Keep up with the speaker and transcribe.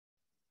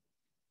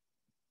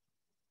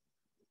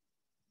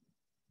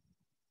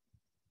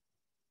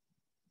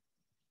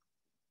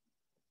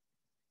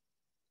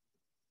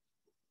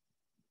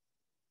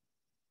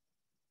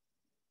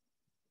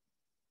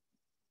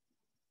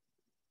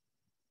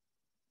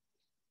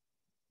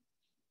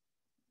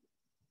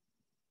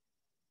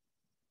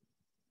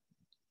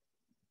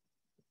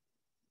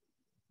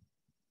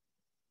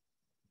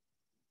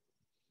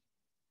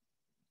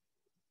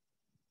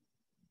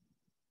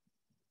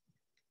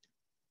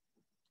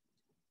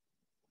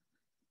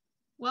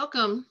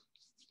Welcome.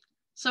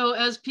 So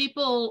as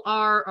people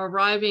are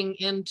arriving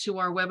into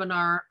our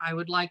webinar, I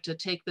would like to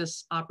take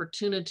this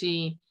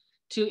opportunity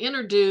to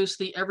introduce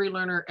the Every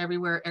Learner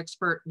Everywhere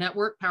Expert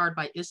Network powered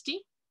by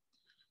ISTE.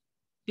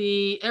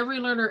 The Every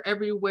Learner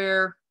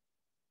Everywhere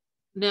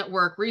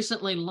Network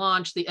recently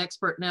launched the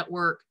Expert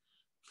Network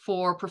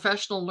for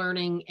professional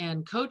learning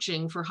and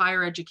coaching for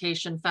higher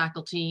education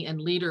faculty and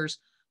leaders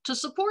to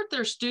support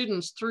their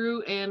students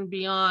through and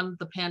beyond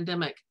the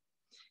pandemic,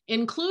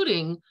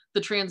 including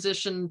the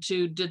transition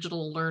to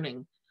digital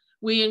learning.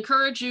 We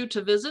encourage you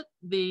to visit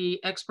the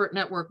Expert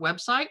Network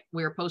website.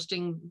 We're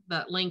posting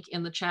that link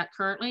in the chat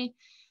currently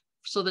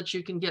so that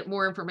you can get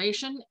more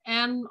information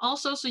and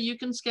also so you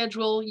can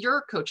schedule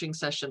your coaching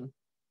session.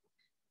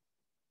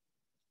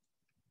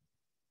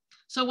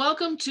 So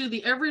welcome to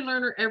the Every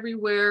Learner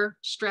Everywhere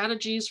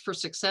Strategies for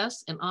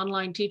Success in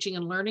Online Teaching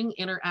and Learning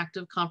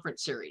Interactive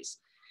Conference Series.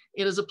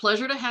 It is a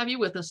pleasure to have you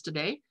with us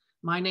today.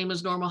 My name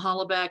is Norma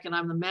Hollaback, and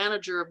I'm the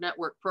Manager of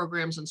Network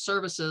Programs and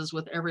Services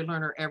with Every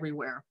Learner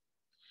Everywhere.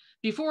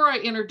 Before I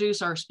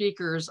introduce our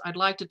speakers, I'd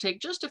like to take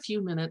just a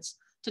few minutes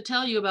to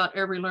tell you about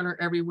Every Learner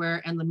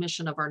Everywhere and the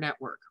mission of our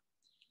network.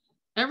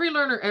 Every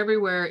Learner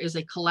Everywhere is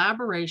a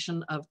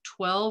collaboration of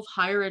 12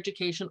 higher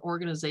education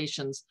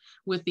organizations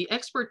with the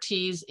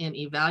expertise in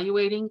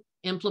evaluating,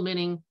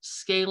 implementing,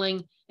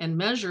 scaling, and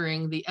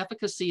measuring the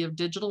efficacy of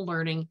digital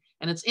learning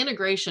and its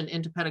integration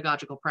into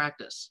pedagogical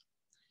practice.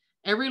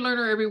 Every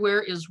Learner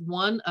Everywhere is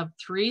one of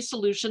 3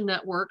 solution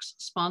networks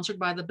sponsored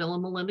by the Bill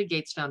and Melinda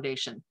Gates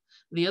Foundation.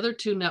 The other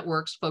 2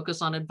 networks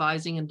focus on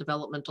advising and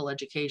developmental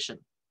education.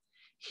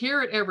 Here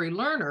at Every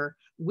Learner,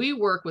 we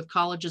work with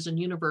colleges and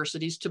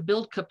universities to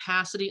build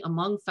capacity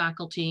among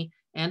faculty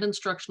and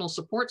instructional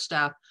support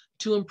staff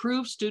to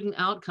improve student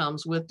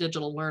outcomes with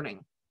digital learning.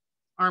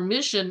 Our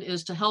mission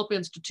is to help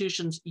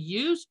institutions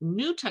use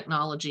new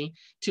technology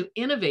to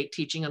innovate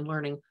teaching and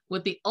learning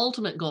with the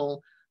ultimate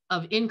goal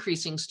of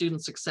increasing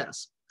student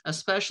success,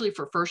 especially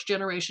for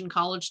first-generation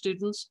college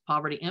students,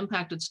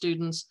 poverty-impacted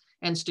students,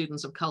 and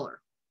students of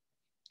color.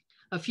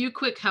 A few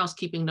quick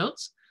housekeeping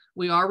notes.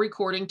 We are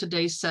recording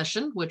today's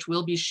session, which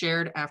will be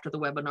shared after the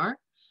webinar.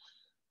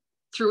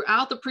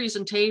 Throughout the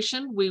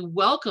presentation, we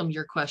welcome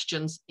your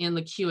questions in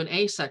the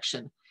Q&A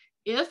section.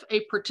 If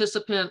a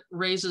participant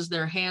raises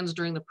their hands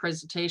during the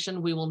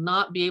presentation, we will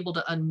not be able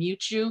to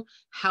unmute you.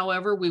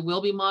 However, we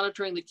will be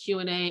monitoring the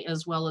Q&A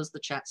as well as the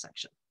chat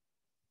section.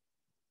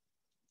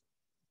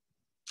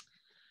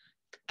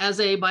 As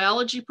a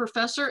biology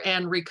professor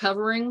and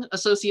recovering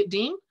associate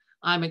dean,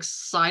 I'm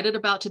excited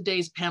about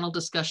today's panel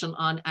discussion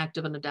on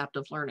active and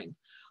adaptive learning.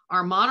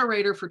 Our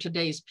moderator for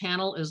today's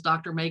panel is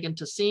Dr. Megan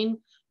Tesene,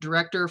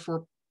 Director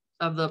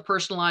of the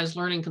Personalized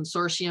Learning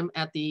Consortium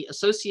at the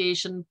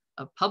Association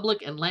of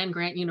Public and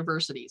Land-Grant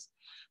Universities.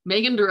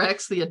 Megan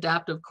directs the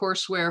Adaptive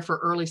Courseware for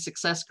Early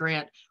Success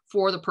Grant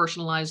for the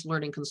Personalized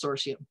Learning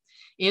Consortium.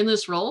 In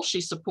this role,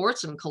 she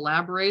supports and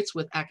collaborates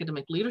with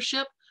academic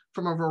leadership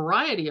from a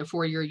variety of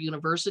four-year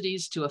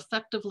universities to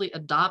effectively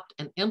adopt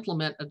and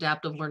implement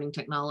adaptive learning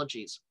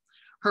technologies.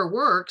 Her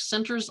work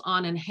centers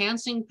on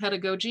enhancing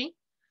pedagogy,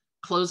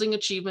 closing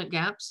achievement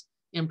gaps,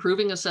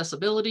 improving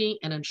accessibility,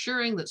 and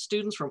ensuring that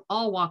students from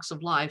all walks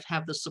of life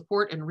have the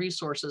support and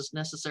resources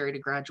necessary to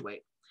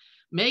graduate.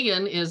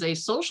 Megan is a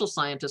social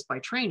scientist by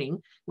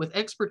training with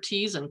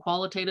expertise in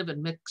qualitative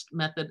and mixed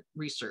method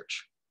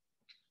research.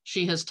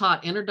 She has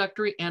taught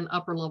introductory and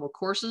upper level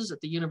courses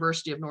at the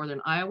University of Northern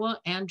Iowa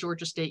and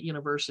Georgia State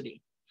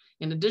University.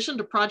 In addition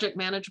to project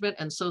management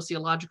and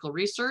sociological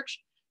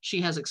research, she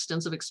has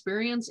extensive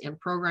experience in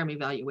program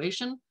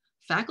evaluation,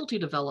 faculty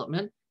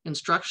development,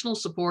 instructional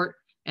support,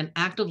 and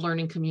active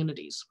learning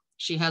communities.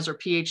 She has her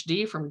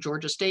PhD from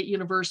Georgia State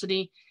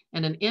University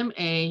and an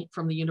MA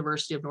from the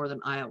University of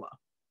Northern Iowa.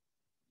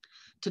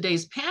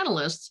 Today's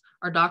panelists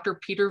are Dr.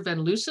 Peter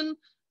Van Leusen,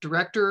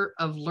 Director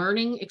of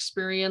Learning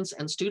Experience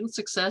and Student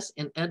Success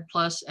in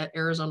EdPlus at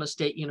Arizona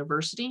State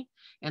University,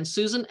 and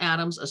Susan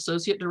Adams,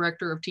 Associate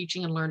Director of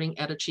Teaching and Learning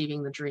at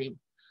Achieving the Dream.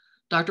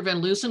 Dr.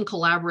 Van Leusen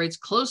collaborates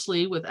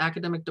closely with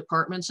academic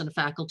departments and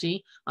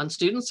faculty on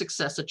student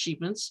success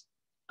achievements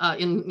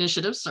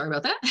initiatives, sorry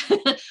about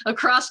that,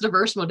 across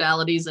diverse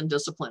modalities and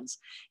disciplines.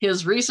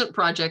 His recent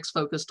projects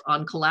focused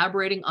on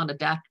collaborating on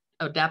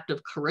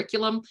adaptive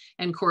curriculum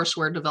and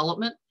courseware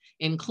development,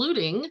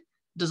 including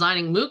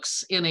designing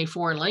MOOCs in a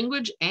foreign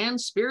language and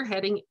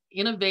spearheading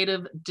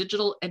innovative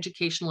digital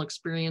educational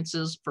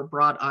experiences for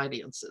broad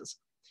audiences.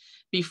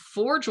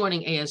 Before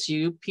joining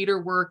ASU,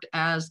 Peter worked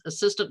as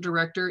Assistant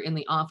Director in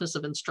the Office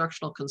of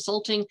Instructional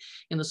Consulting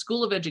in the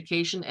School of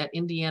Education at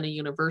Indiana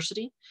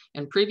University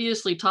and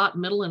previously taught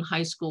middle and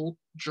high school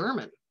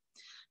German.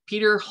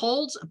 Peter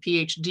holds a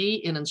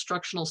PhD in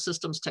Instructional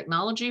Systems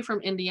Technology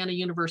from Indiana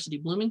University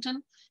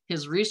Bloomington.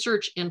 His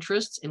research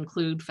interests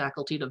include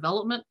faculty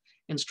development,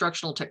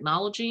 instructional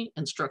technology,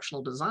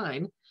 instructional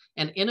design,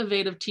 and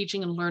innovative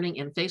teaching and learning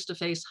in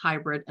face-to-face,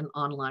 hybrid, and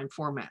online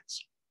formats.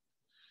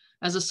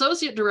 As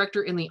Associate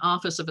Director in the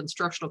Office of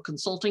Instructional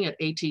Consulting at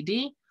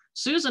ATD,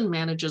 Susan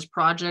manages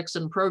projects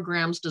and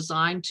programs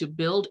designed to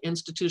build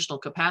institutional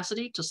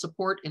capacity to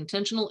support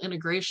intentional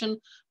integration,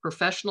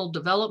 professional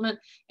development,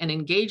 and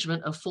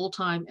engagement of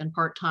full-time and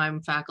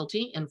part-time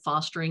faculty in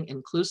fostering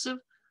inclusive,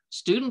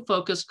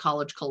 student-focused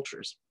college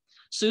cultures.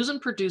 Susan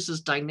produces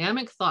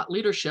dynamic thought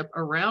leadership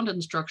around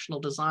instructional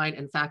design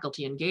and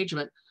faculty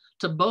engagement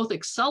to both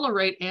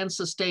accelerate and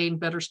sustain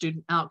better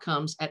student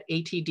outcomes at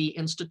ATD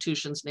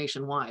institutions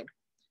nationwide.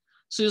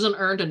 Susan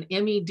earned an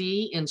MEd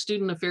in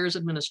Student Affairs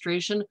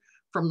Administration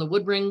from the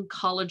Woodring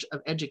College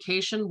of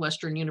Education,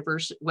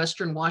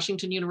 Western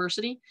Washington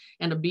University,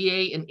 and a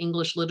BA in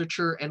English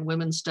Literature and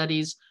Women's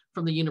Studies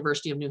from the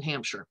University of New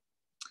Hampshire.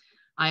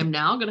 I am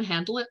now going to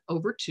handle it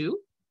over to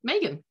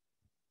Megan.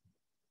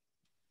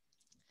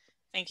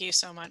 Thank you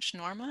so much,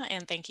 Norma,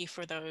 and thank you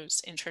for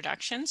those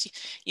introductions.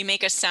 You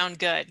make us sound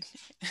good,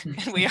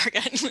 and we are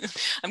good.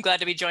 I'm glad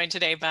to be joined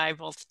today by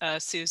both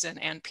Susan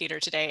and Peter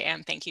today,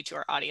 and thank you to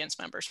our audience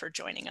members for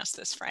joining us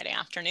this Friday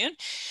afternoon.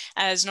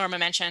 As Norma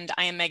mentioned,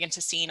 I am Megan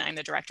Tesene. I'm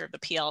the director of the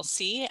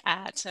PLC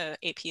at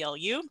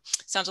APLU.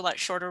 Sounds a lot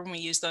shorter when we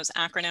use those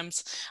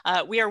acronyms.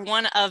 We are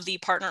one of the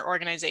partner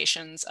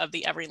organizations of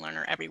the Every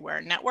Learner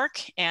Everywhere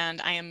Network,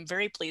 and I am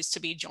very pleased to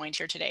be joined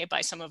here today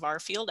by some of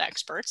our field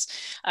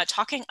experts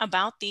talking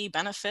about the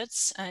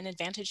benefits and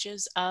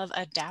advantages of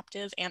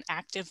adaptive and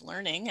active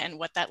learning and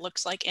what that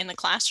looks like in the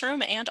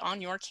classroom and on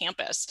your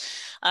campus.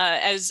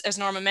 As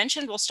Norma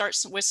mentioned, we'll start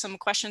with some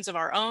questions of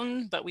our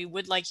own, but we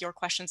would like your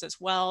questions as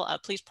well.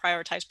 Please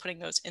prioritize putting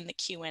those in the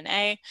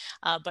Q&A,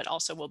 but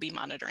also we'll be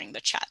monitoring the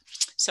chat.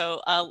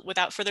 So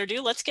without further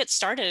ado, let's get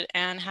started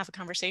and have a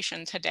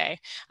conversation today.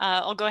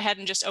 I'll go ahead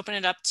and just open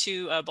it up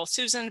to both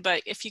Susan,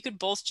 but if you could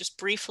both just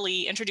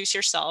briefly introduce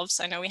yourselves.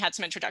 I know we had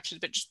some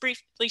introductions, but just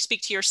briefly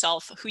speak to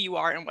yourself, who you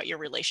are and what your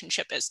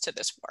relationship is to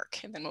this work.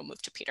 And then we'll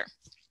move to Peter.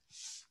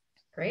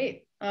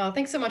 Great.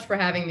 Thanks so much for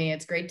having me.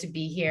 It's great to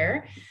be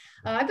here.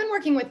 I've been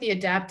working with the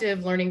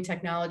adaptive learning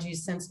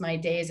technologies since my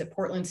days at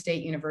Portland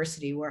State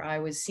University, where I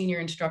was senior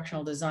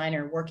instructional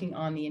designer working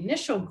on the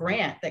initial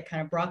grant that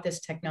kind of brought this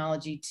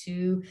technology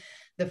to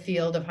the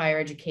field of higher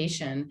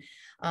education.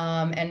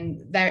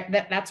 And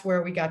that's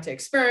where we got to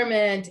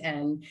experiment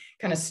and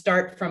kind of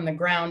start from the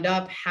ground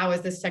up. How is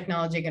this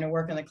technology going to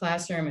work in the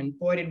classroom? And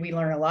boy, did we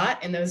learn a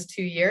lot in those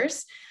 2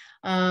 years.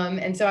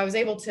 And so I was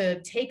able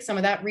to take some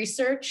of that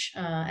research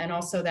and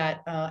also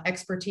that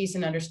expertise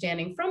and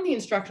understanding from the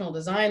instructional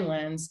design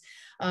lens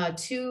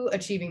to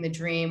achieving the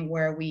dream,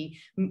 where we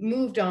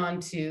moved on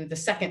to the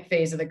second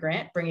phase of the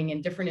grant, bringing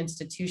in different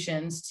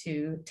institutions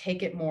to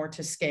take it more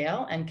to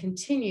scale and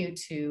continue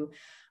to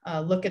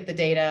look at the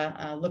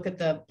data, look at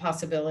the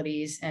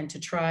possibilities, and to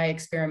try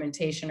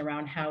experimentation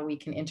around how we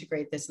can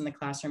integrate this in the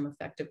classroom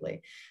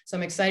effectively. So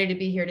I'm excited to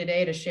be here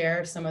today to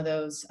share some of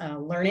those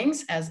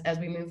learnings as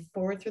we move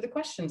forward through the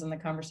questions and the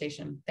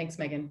conversation. Thanks,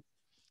 Megan.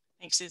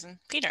 Thanks, Susan.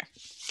 Peter.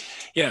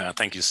 Yeah,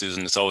 thank you,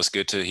 Susan. It's always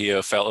good to hear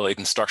a fellow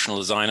instructional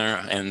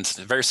designer, and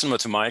very similar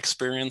to my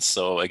experience.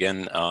 So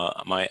again,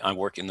 I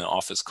work in the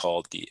office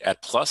called the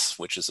EdPlus,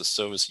 which is a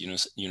service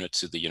unit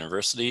to the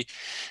university.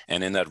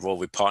 And in that role,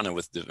 we partner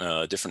with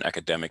different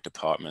academic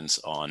departments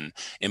on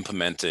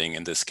implementing,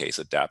 in this case,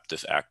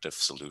 adaptive active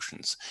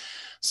solutions.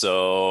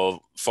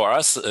 So for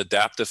us,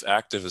 adaptive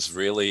active is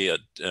really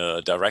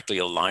directly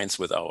aligns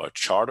with our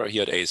charter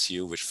here at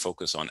ASU, which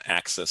focus on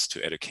access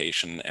to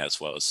education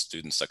as well as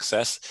student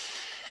success.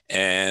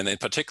 And in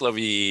particular,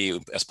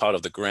 we, as part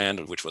of the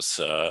grant, which was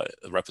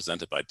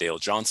represented by Dale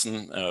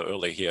Johnson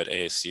earlier here at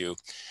ASU,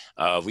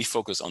 we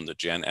focus on the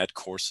Gen Ed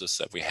courses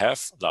that we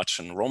have, large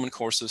enrollment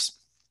courses.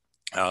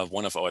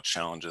 One of our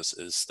challenges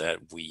is that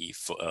we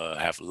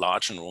have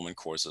large enrollment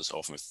courses,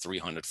 often with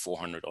 300,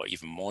 400, or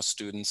even more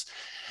students.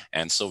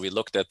 And so we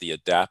looked at the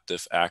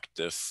adaptive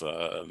active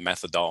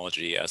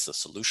methodology as a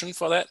solution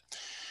for that.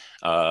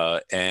 I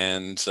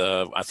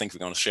think we're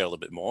going to share a little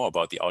bit more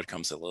about the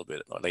outcomes a little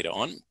bit later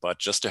on. But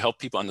just to help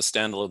people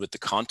understand a little bit the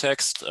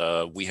context,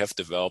 we have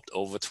developed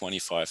over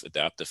 25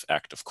 adaptive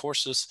active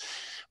courses.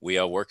 We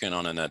are working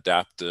on an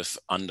adaptive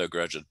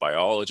undergraduate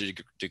biology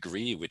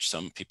degree, which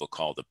some people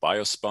call the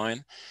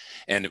biospine.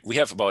 And we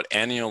have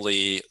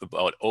annually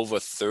about over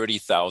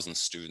 30,000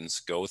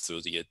 students go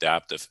through the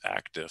adaptive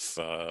active,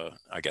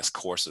 I guess,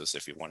 courses,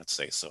 if you want to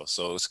say so.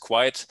 So it's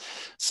quite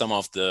some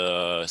of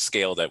the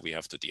scale that we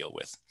have to deal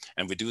with.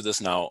 And we do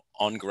this now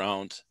on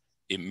ground,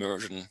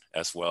 immersion,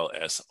 as well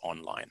as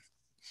online.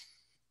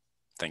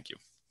 Thank you.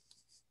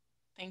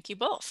 Thank you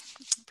both.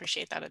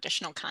 Appreciate that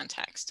additional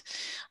context.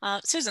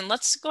 Susan,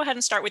 let's go ahead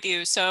and start with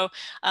you. So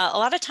a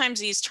lot of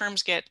times these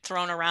terms get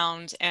thrown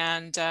around,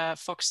 and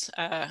folks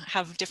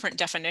have different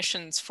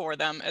definitions for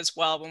them as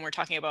well when we're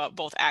talking about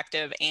both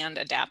active and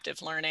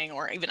adaptive learning,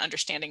 or even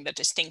understanding the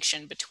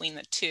distinction between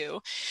the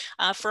two.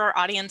 For our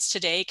audience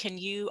today, can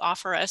you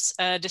offer us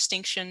a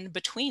distinction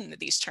between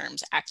these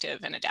terms, active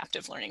and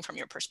adaptive learning, from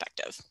your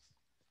perspective?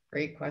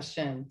 Great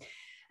question.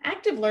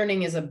 Active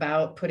learning is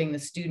about putting the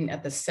student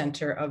at the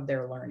center of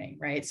their learning,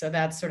 right? So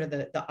that's sort of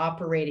the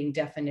operating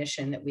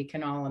definition that we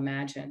can all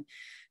imagine.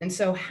 And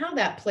so how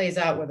that plays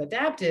out with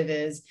adaptive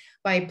is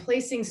by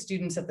placing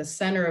students at the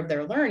center of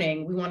their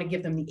learning, we want to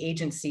give them the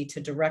agency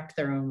to direct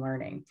their own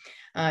learning.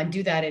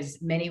 Do that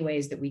as many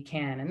ways that we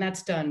can. And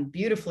that's done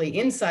beautifully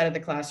inside of the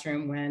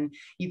classroom when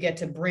you get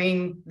to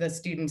bring the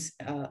students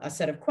a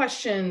set of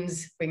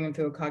questions, bring them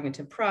through a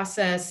cognitive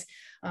process,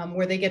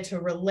 where they get to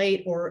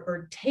relate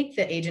or take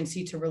the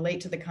agency to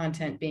relate to the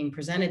content being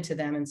presented to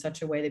them in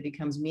such a way that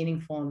becomes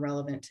meaningful and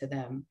relevant to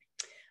them.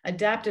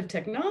 Adaptive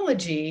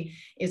technology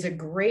is a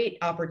great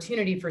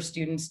opportunity for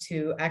students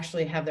to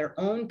actually have their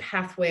own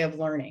pathway of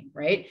learning,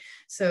 right?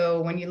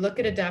 So when you look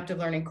at adaptive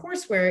learning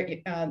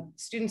courseware,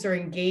 students are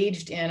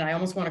engaged in, I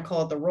almost want to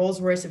call it the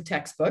Rolls Royce of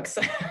textbooks,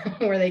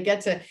 where they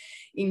get to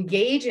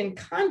engage in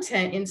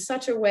content in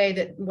such a way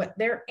that what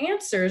their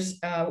answers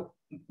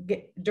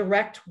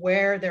direct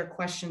where their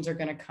questions are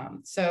going to come.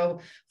 So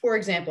for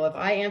example, if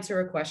I answer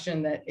a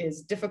question that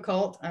is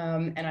difficult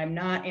and I'm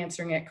not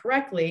answering it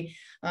correctly,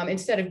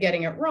 instead of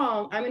getting it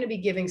wrong, I'm going to be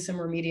giving some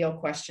remedial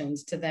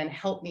questions to then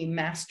help me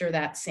master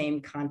that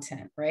same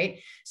content, right?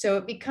 So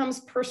it becomes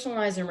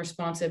personalized and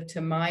responsive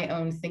to my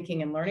own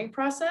thinking and learning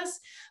process,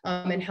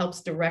 and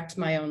helps direct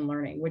my own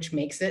learning, which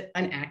makes it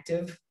an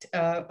active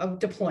of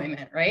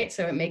deployment, right?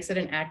 So it makes it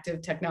an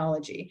active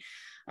technology.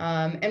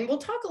 And we'll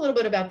talk a little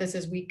bit about this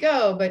as we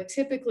go, but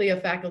typically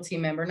a faculty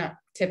member, not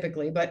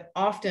typically, but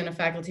often a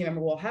faculty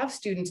member will have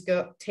students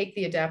go take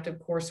the adaptive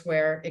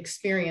courseware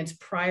experience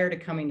prior to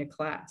coming to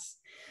class.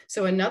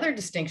 So another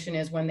distinction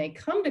is when they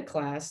come to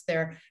class,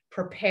 they're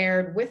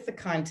prepared with the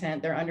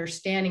content, they're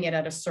understanding it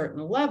at a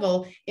certain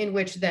level in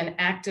which then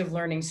active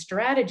learning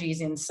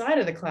strategies inside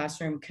of the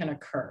classroom can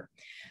occur.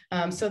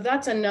 So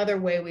that's another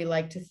way we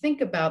like to think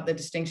about the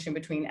distinction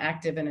between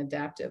active and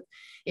adaptive.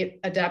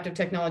 Adaptive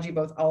technology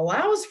both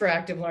allows for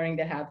active learning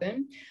to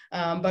happen,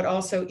 but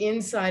also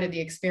inside of the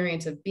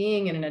experience of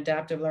being in an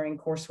adaptive learning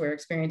courseware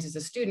experience as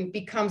a student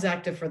becomes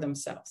active for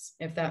themselves,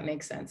 if that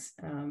makes sense.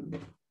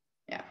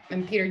 Yeah,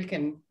 and Peter, you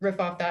can riff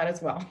off that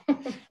as well.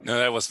 No,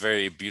 that was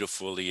very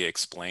beautifully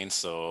explained.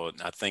 So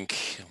I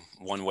think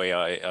one way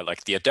I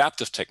like the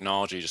adaptive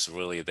technology is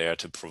really there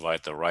to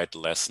provide the right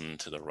lesson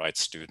to the right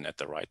student at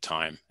the right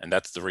time. And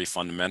that's the very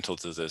fundamental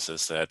to this,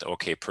 is that,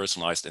 okay,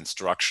 personalized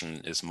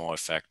instruction is more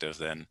effective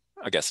than,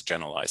 I guess,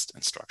 generalized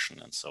instruction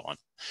and so on.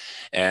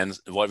 And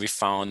what we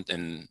found,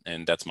 and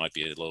that might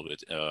be a little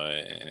bit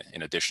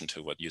in addition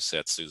to what you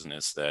said, Susan,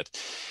 is that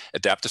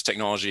adaptive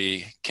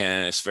technology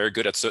is very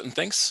good at certain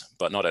things,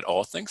 but not at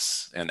all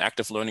things. And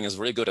active learning is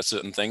really good at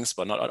certain things,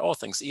 but not at all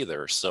things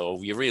either. So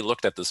we really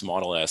looked at this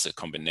model as a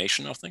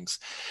combination of things,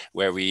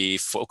 where we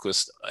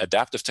focused,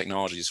 adaptive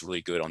technology is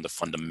really good on the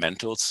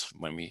fundamentals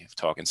when we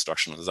talk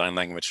instructional design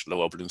language,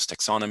 lower Bloom's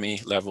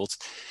taxonomy levels.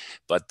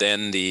 But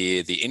then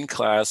the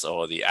in-class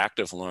or the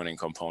active learning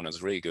component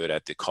is really good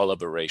at the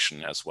collaboration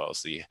as well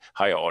as the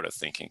higher order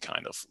thinking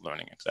kind of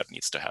learning that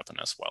needs to happen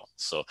as well.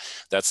 So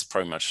that's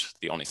pretty much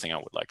the only thing I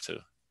would like to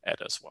add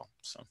as well.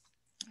 So,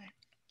 all right.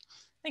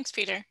 Thanks,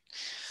 Peter.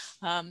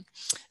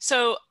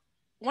 So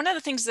one of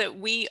the things that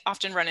we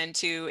often run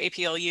into,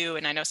 APLU,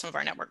 and I know some of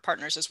our network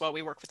partners as well,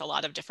 we work with a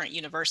lot of different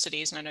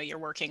universities, and I know you're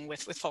working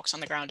with folks on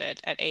the ground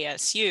at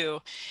ASU,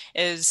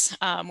 is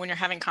when you're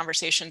having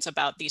conversations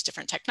about these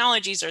different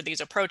technologies or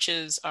these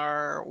approaches,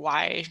 are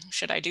why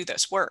should I do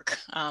this work?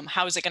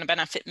 How is it going to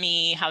benefit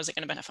me? How is it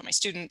going to benefit my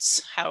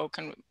students? How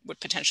would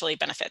potentially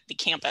benefit the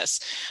campus?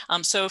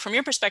 So from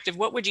your perspective,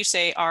 what would you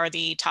say are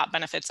the top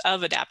benefits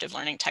of adaptive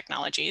learning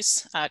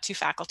technologies to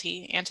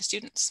faculty and to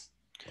students?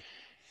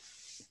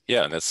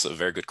 Yeah, that's a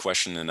very good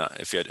question. And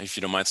if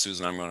you don't mind,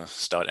 Susan, I'm going to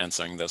start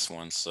answering this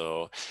one.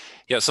 So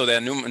yeah, so there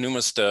are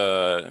numerous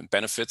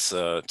benefits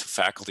to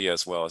faculty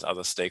as well as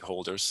other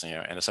stakeholders.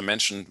 Yeah. And as I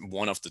mentioned,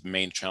 one of the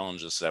main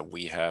challenges that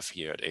we have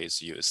here at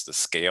ASU is the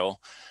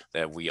scale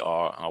that we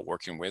are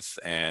working with,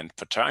 and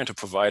trying to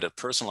provide a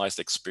personalized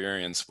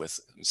experience with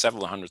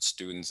several hundred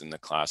students in the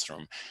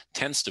classroom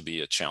tends to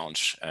be a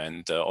challenge,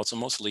 and also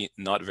mostly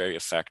not very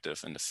effective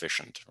and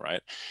efficient,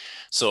 right?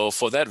 So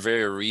for that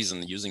very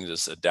reason, using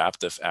this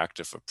adaptive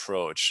active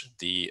approach,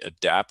 the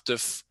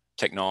adaptive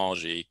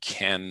technology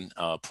can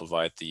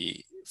provide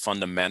the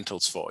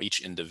fundamentals for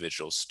each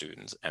individual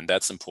student. And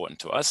that's important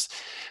to us,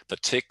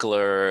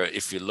 particularly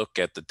if you look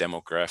at the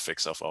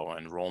demographics of our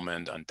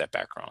enrollment and their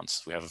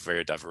backgrounds. We have a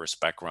very diverse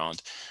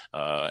background,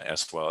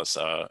 as well as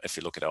if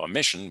you look at our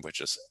mission, which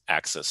is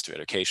access to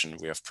education,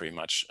 we have pretty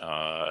much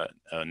a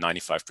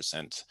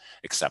 95%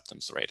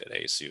 acceptance rate at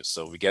ASU.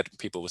 So we get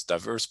people with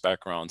diverse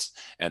backgrounds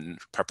and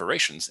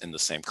preparations in the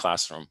same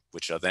classroom,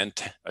 which are then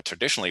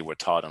traditionally were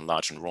taught in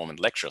large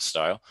enrollment lecture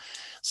style.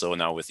 So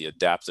now with the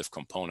adaptive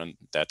component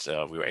that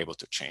we were able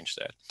to change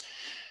that.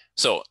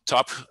 So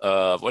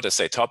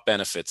top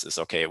benefits is,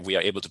 okay, we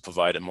are able to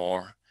provide a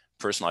more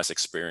personalized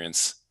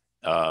experience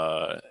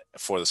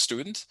for the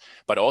student,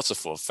 but also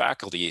for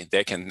faculty.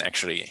 They can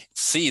actually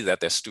see that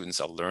their students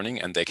are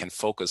learning, and they can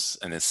focus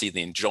and then see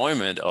the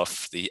enjoyment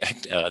of the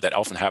that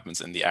often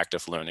happens in the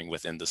active learning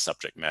within the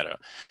subject matter.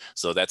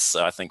 So that's,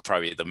 I think,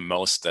 probably the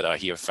most that I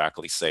hear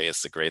faculty say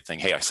is the great thing.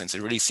 Hey, since I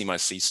really see my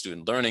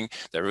student learning,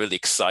 they're really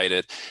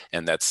excited,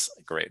 and that's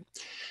great.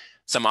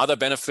 Some other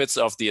benefits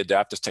of the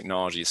adaptive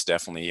technology is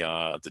definitely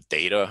the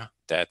data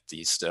that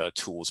these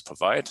tools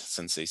provide.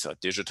 Since these are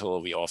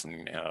digital, we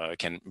often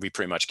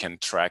pretty much can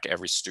track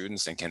every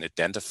student and can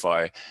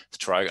identify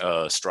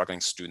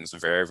struggling students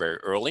very, very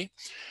early.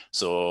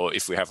 So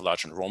if we have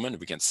large enrollment,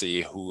 we can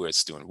see who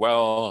is doing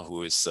well,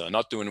 who is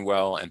not doing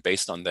well, and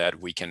based on that,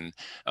 we can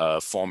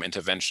form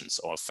interventions,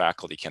 or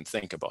faculty can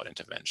think about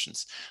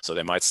interventions. So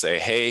they might say,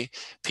 hey,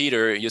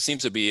 Peter, you seem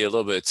to be a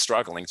little bit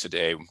struggling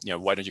today.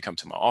 Why don't you come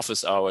to my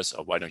office hours,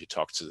 or why don't you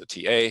talk to the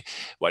TA?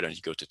 Why don't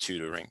you go to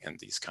tutoring, and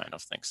these kind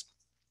of things.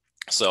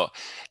 So,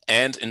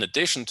 and in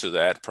addition to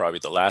that, probably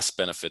the last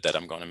benefit that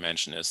I'm going to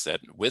mention is that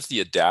with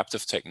the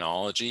adaptive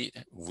technology,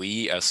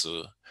 we as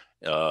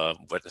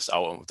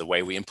the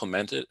way we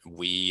implement it,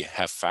 we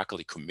have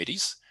faculty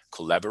committees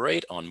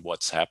collaborate on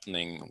what's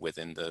happening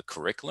within the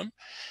curriculum.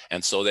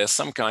 And so there's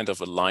some kind of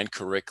aligned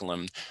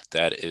curriculum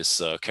that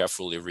is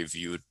carefully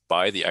reviewed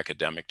by the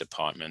academic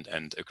department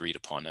and agreed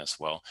upon as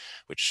well,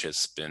 which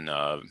has been,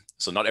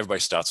 so not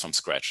everybody starts from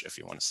scratch, if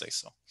you want to say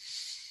so.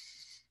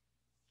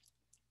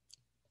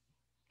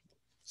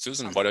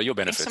 Susan, what are your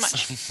benefits?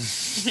 Thanks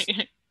so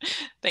much.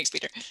 Thanks,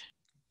 Peter.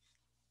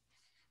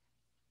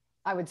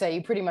 I would say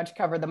you pretty much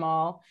covered them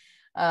all.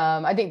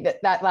 I think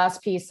that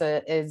last piece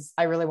is,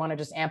 I really want to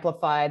just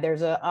amplify.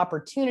 There's an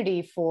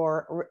opportunity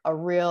for a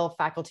real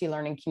faculty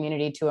learning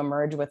community to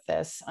emerge with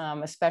this,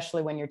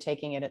 especially when you're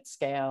taking it at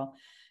scale.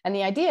 And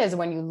the idea is,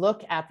 when you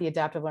look at the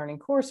adaptive learning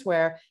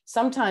courseware,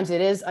 sometimes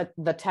it is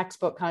the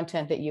textbook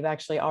content that you've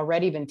actually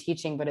already been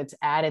teaching, but it's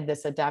added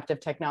this adaptive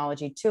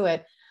technology to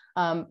it.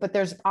 But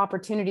there's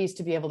opportunities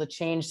to be able to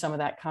change some of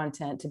that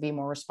content to be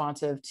more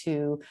responsive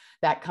to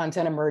that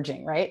content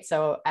emerging, right?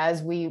 So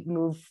as we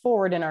move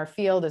forward in our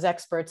field as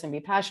experts and be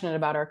passionate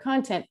about our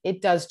content,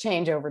 it does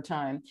change over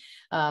time.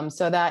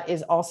 So that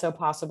is also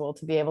possible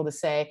to be able to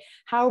say,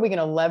 how are we going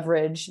to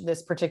leverage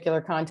this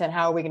particular content?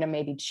 How are we going to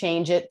maybe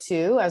change it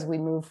too as we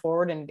move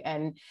forward?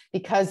 And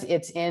because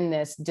it's in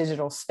this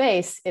digital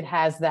space, it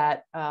has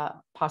that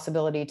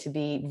possibility to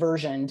be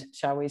versioned,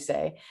 shall we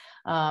say.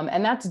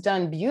 And that's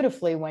done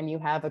beautifully when you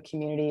have a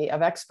community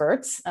of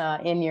experts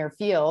in your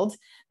field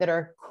that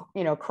are,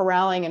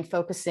 corralling and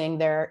focusing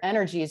their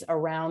energies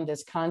around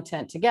this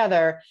content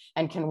together,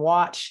 and can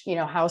watch,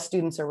 how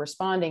students are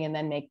responding and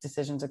then make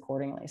decisions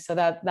accordingly. So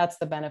that's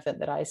the benefit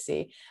that I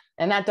see.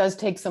 And that does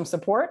take some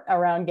support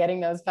around getting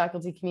those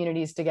faculty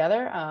communities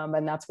together.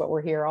 And that's what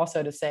we're here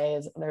also to say,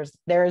 is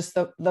there's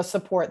the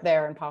support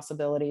there and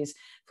possibilities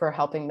for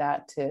helping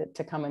that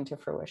to come into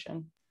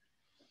fruition.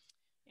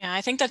 Yeah,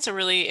 I think that's a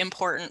really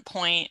important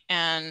point,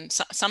 and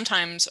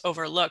sometimes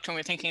overlooked when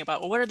we're thinking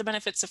about, well, what are the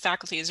benefits of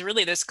faculty, is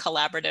really this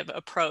collaborative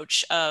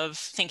approach of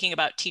thinking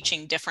about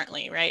teaching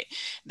differently, right?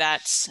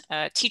 That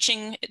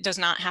teaching does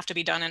not have to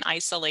be done in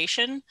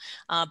isolation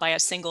by a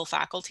single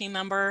faculty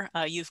member.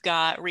 You've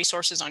got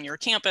resources on your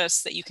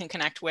campus that you can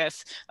connect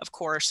with, of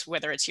course,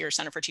 whether it's your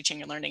Center for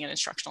Teaching and Learning and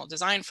Instructional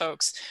Design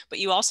folks, but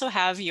you also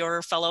have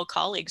your fellow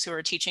colleagues who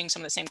are teaching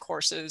some of the same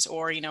courses,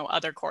 or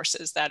other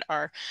courses that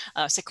are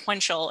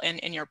sequential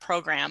in your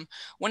program.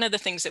 One of the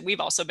things that we've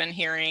also been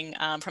hearing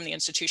from the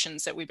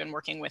institutions that we've been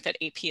working with at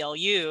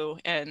APLU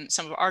and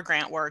some of our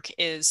grant work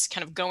is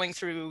kind of going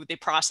through the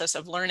process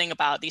of learning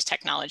about these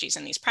technologies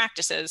and these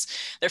practices.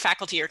 Their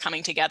faculty are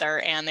coming together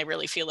and they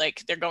really feel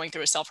like they're going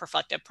through a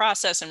self-reflective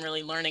process and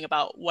really learning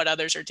about what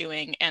others are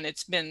doing. And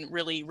it's been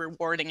really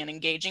rewarding and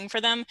engaging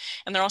for them.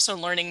 And they're also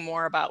learning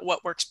more about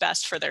what works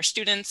best for their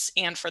students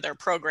and for their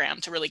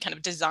program to really kind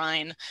of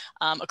design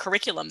a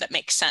curriculum that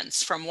makes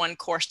sense from one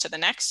course to the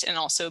next, and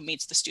also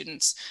meets the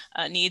students'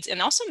 needs,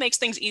 and also makes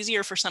things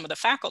easier for some of the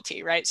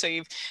faculty, right? So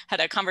you've had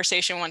a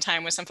conversation one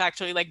time with some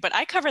faculty like, but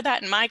I cover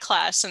that in my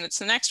class and it's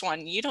the next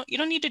one. You don't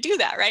need to do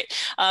that, right?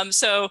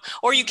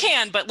 Or you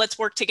can, but let's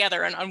work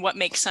together on what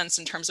makes sense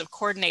in terms of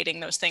coordinating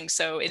those things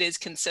so it is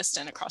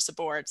consistent across the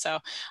board. So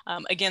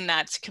again,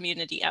 that's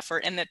community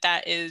effort, and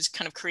that is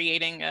kind of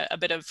creating a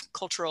bit of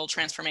cultural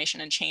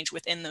transformation and change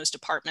within those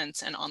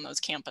departments and on those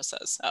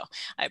campuses. So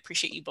I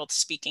appreciate you both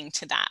speaking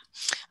to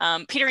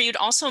that. Peter, you'd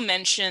also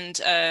mentioned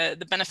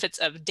the benefits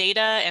of data,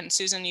 and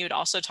Susan, you'd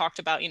also talked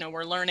about,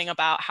 we're learning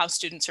about how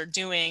students are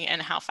doing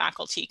and how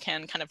faculty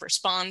can kind of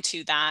respond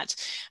to that.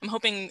 I'm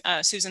hoping,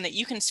 Susan, that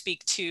you can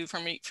speak to,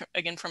 from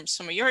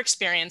some of your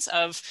experience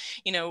of,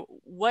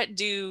 what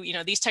do,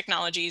 these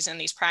technologies and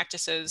these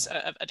practices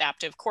of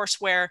adaptive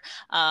courseware,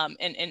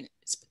 and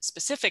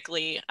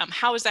specifically,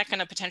 how is that going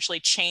to potentially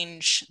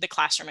change the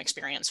classroom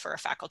experience for a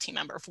faculty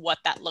member, of what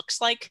that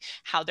looks like,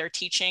 how they're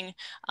teaching,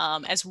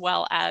 as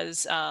well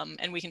as,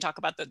 and we can talk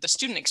about the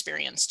student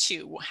experience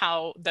too,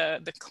 how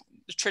the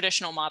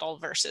traditional model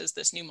versus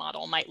this new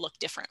model might look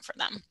different for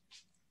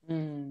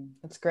them.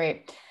 That's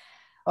great.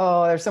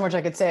 Oh, there's so much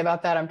I could say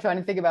about that. I'm trying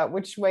to think about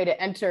which way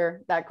to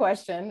enter that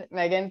question.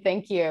 Megan,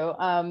 thank you.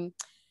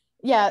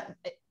 Yeah,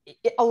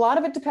 a lot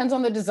of it depends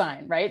on the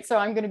design, right? So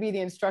I'm going to be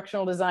the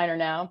instructional designer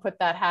now, put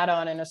that hat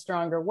on in a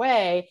stronger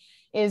way.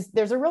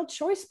 There's a real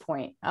choice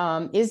point.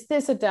 Is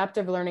this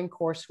adaptive learning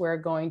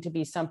courseware going to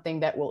be something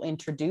that will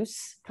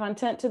introduce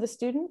content to the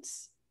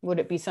students? Would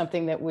it be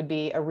something that would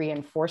be a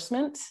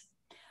reinforcement?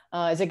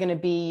 Is it going to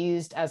be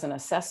used as an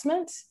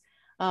assessment?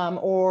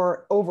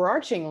 Or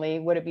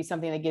overarchingly, would it be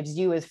something that gives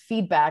you as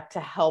feedback to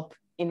help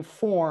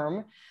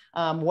inform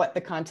what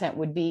the content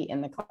would be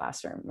in the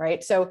classroom,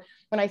 right? So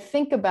when I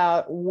think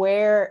about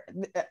where,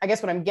 I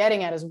guess what I'm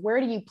getting at is, where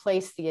do you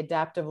place the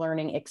adaptive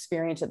learning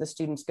experience that the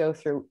students go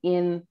through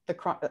in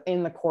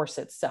the course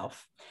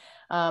itself?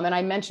 And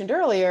I mentioned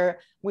earlier,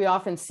 we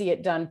often see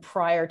it done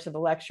prior to the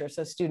lecture.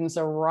 So students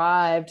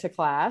arrive to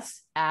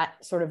class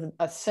at sort of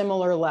a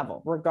similar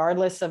level,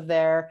 regardless of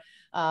their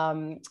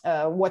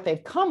what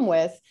they've come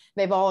with.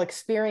 They've all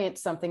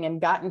experienced something and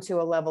gotten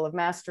to a level of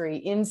mastery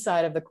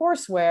inside of the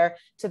courseware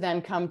to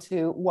then come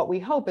to what we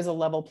hope is a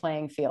level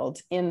playing field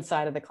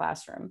inside of the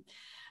classroom.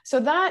 So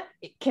that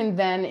can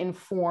then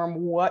inform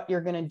what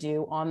you're going to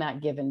do on that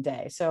given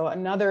day. So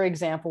another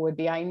example would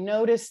be, I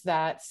noticed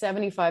that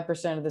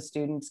 75% of the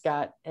students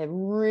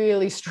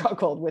really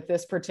struggled with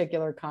this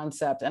particular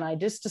concept. And I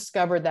just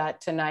discovered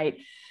that tonight,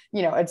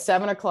 at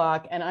 7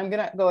 o'clock, and I'm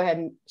going to go ahead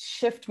and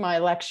shift my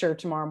lecture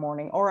tomorrow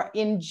morning, or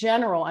in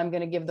general, I'm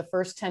going to give the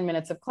first 10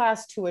 minutes of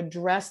class to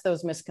address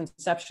those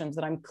misconceptions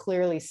that I'm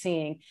clearly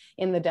seeing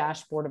in the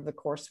dashboard of the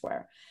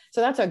courseware.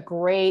 So that's a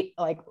great,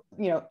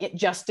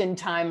 just in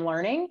time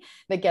learning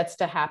that gets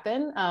to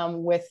happen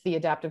with the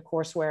adaptive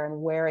courseware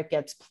and where it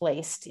gets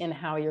placed in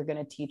how you're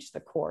going to teach the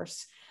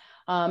course.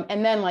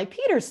 And then, like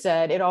Peter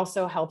said, it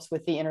also helps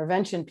with the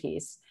intervention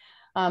piece.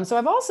 So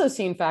I've also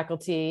seen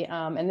faculty,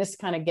 and this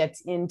kind of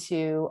gets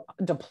into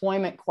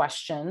deployment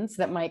questions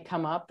that might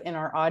come up in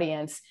our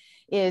audience,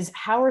 is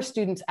how are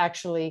students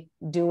actually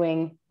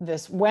doing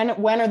this? When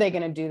are they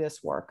going to do this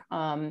work?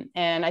 And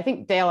I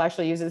think Dale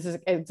actually uses this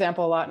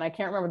example a lot, and I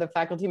can't remember the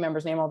faculty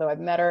member's name, although I've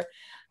met her.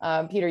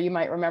 Peter, you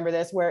might remember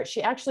this, where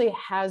she actually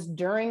has,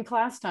 during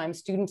class time,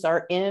 students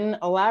are in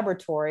a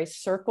laboratory,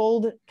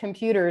 circled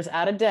computers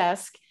at a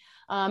desk,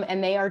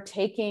 and they are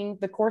taking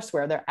the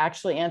courseware. They're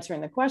actually answering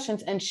the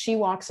questions, and she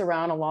walks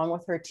around along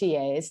with her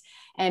TAs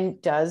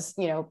and does,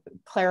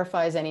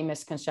 clarifies any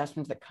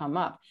misconceptions that come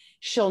up.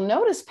 She'll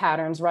notice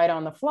patterns right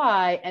on the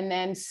fly and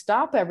then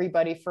stop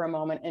everybody for a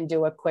moment and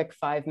do a quick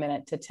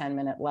 5-minute to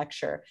 10-minute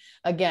lecture,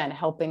 again,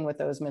 helping with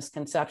those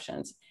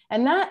misconceptions.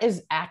 And that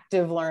is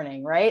active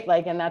learning, right?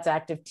 And that's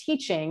active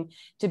teaching,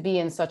 to be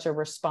in such a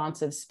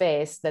responsive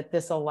space that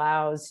this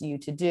allows you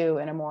to do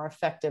in a more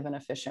effective and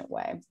efficient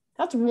way.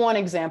 That's one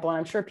example, and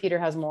I'm sure Peter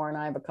has more, and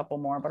I have a couple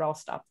more, but I'll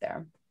stop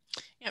there.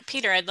 Yeah,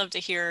 Peter, I'd love to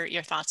hear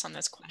your thoughts on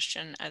this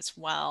question as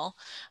well,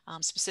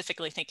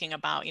 specifically thinking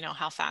about,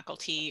 how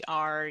faculty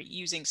are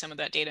using some of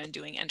that data and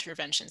doing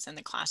interventions in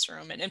the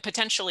classroom, and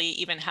potentially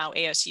even how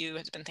ASU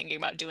has been thinking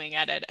about doing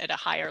it at a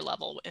higher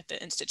level, at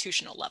the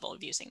institutional level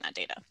of using that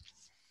data.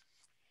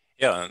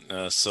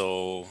 Yeah,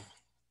 so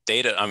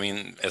data, I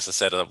mean, as I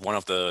said, one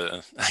of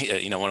the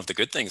one of the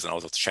good things and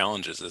also the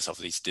challenges of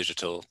these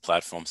digital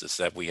platforms is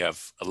that we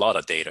have a lot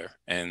of data,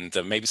 and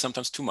maybe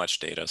sometimes too much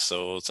data.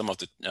 So some of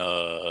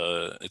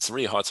the it's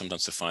really hard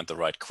sometimes to find the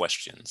right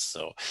questions.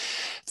 So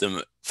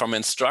from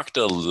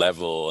instructor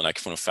level and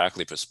from a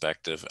faculty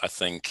perspective, I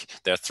think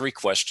there are 3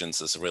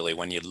 questions. Is really,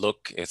 when you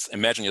look,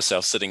 imagine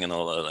yourself sitting in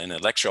a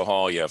lecture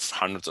hall. You have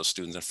hundreds of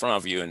students in front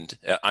of you, and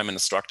I'm an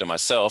instructor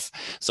myself.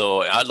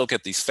 So I look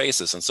at these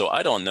faces, and so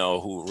I don't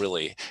know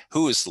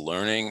who is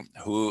learning,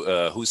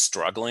 who's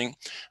struggling,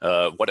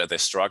 what are they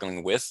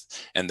struggling with,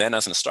 and then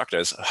as an instructor,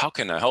 is how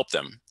can I help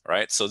them?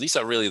 Right. So these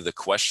are really the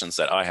questions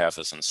that I have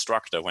as an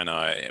instructor when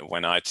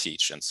I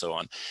teach and so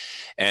on.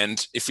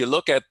 And if you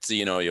look at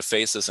your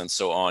faces and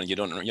so on,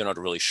 you're not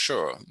really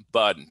sure.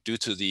 But due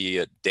to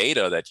the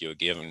data that you're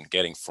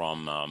getting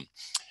from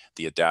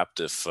the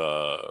adaptive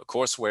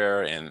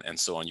courseware and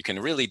so on, you can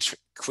really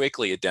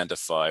quickly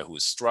identify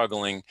who's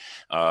struggling,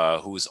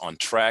 who's on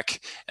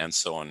track, and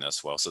so on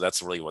as well. So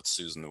that's really what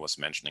Susan was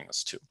mentioning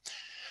us too.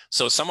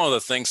 So some of the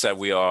things that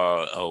we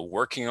are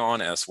working on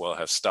as well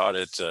have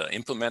started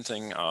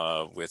implementing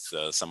with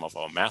some of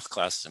our math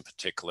classes in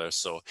particular.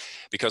 So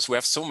because we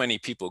have so many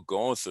people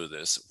going through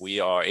this, we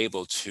are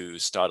able to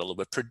start a little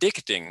bit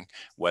predicting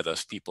whether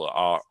people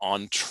are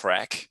on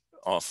track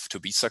to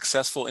be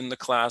successful in the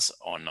class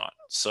or not.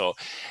 So,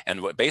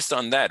 and based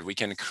on that, we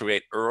can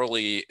create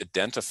early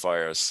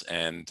identifiers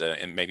and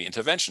maybe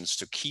interventions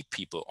to keep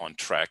people on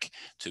track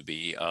to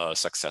be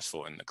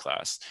successful in the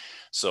class.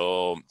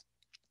 So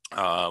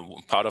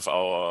part of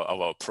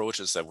our approach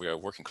is that we are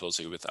working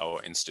closely with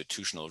our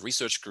institutional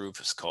research group.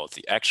 It's called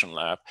the Action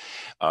Lab,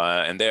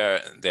 and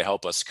they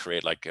help us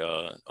create, like,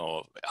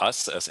 or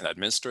us as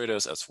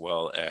administrators as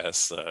well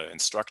as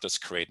instructors,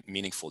 create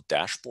meaningful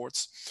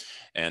dashboards.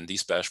 And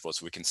these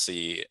dashboards, we can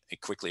see,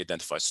 quickly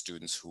identify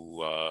students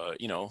who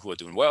who are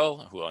doing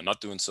well, who are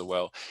not doing so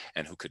well,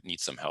 and who could need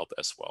some help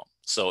as well.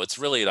 So it's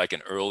really like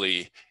an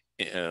early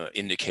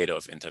indicator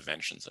of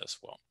interventions as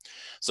well.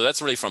 So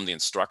that's really from the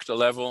instructor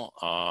level,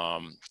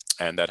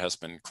 and that has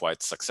been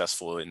quite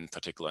successful, in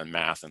particular in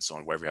math and so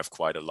on, where we have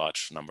quite a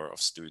large number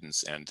of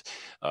students and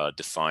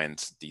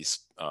defined these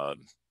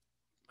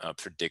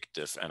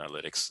predictive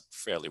analytics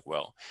fairly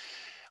well.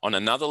 On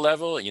another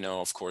level,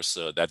 of course,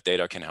 that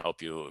data can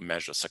help you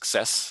measure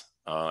success.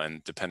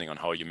 And depending on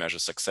how you measure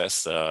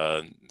success,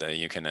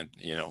 you can,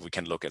 we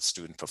can look at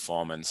student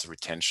performance,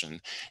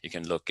 retention. You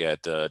can look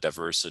at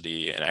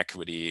diversity and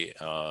equity,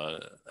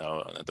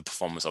 the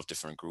performance of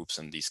different groups,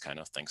 and these kind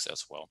of things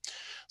as well.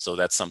 So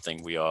that's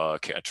something we are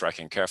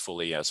tracking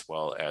carefully, as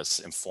well as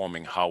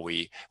informing how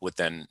we would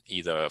then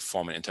either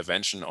form an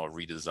intervention or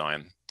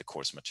redesign the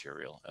course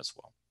material as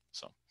well.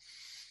 So.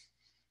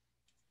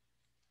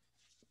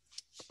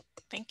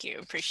 Thank you.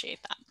 Appreciate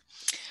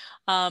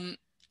that.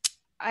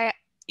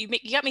 You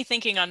got me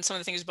thinking on some of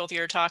the things both of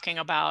you are talking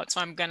about.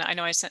 So I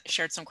know I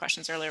shared some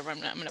questions earlier, but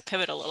I'm going to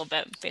pivot a little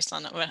bit based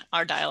on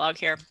our dialogue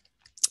here.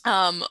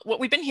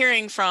 What we've been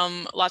hearing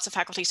from lots of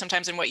faculty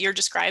sometimes, and what you're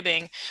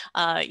describing,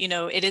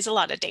 it is a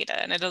lot of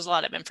data and it is a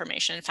lot of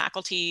information.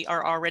 Faculty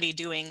are already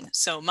doing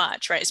so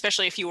much, right?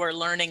 Especially if you are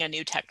learning a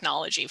new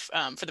technology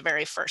for the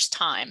very first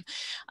time,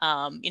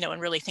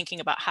 and really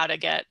thinking about how to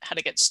get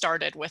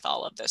started with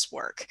all of this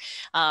work.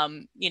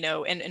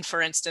 And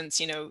for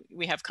instance,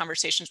 we have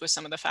conversations with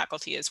some of the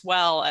faculty as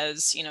well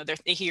as,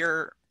 they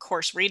hear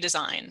course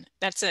redesign.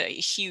 That's a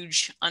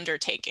huge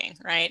undertaking,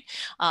 right?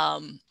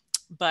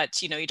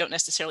 But you don't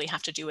necessarily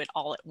have to do it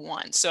all at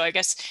once. So I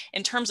guess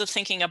in terms of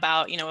thinking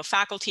about a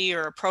faculty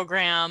or a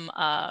program,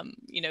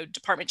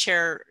 department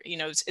chair,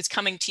 is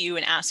coming to you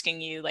and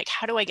asking you, like,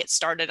 how do I get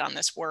started on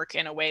this work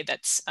in a way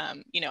that's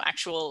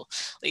actually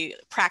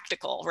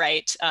practical,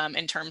 right?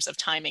 In terms of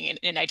timing,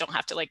 and I don't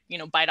have to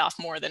bite off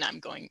more than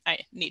I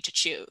need to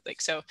chew.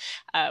 So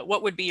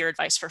what would be your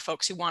advice for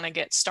folks who want to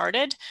get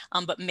started,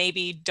 but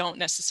maybe don't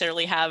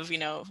necessarily have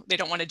they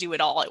don't want to do it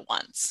all at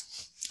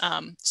once?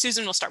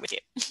 Susan, we'll start with you.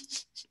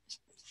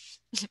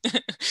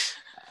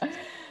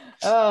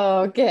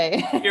 Oh,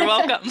 okay. You're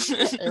welcome.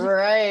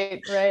 Right.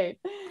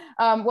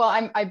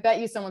 Well, I bet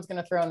you someone's going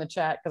to throw in the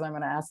chat, because I'm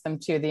going to ask them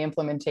to, the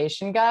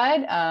implementation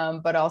guide,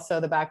 but also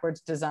the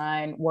backwards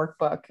design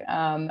workbook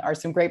are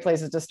some great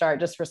places to start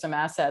just for some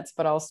assets,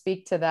 but I'll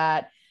speak to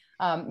that.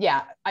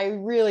 Yeah, I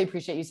really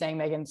appreciate you saying,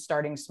 Megan,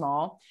 starting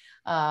small.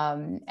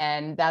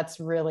 And that's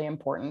really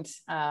important.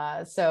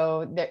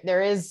 So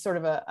there is sort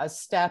of a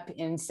step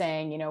in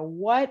saying,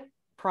 what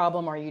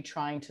problem are you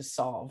trying to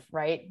solve,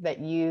 right?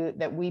 That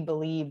we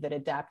believe that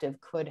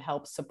adaptive could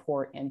help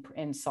support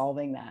in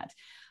solving that.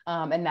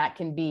 And that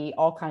can be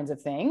all kinds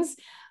of things,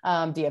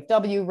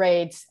 DFW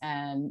rates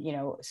and,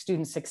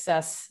 student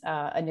success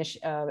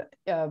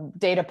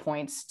data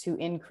points to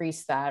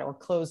increase that or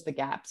close the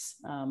gaps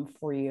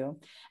for you.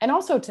 And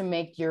also to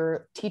make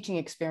your teaching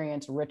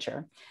experience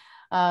richer.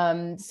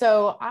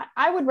 So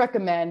I would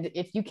recommend,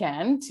 if you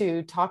can,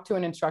 to talk to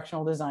an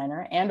instructional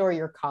designer and or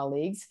your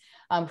colleagues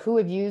who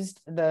have used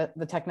the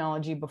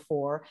technology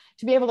before,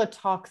 to be able to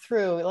talk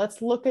through,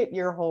 let's look at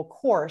your whole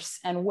course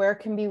and where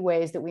can be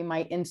ways that we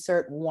might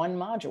insert one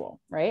module,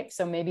 right?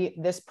 So maybe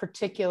this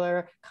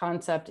particular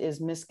concept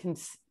is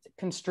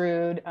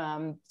misconstrued,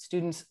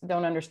 students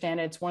don't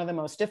understand it. It's one of the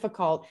most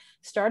difficult.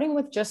 Starting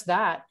with just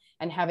that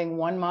and having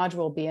one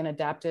module be an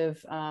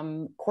adaptive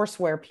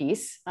courseware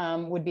piece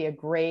would be a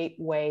great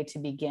way to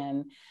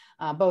begin,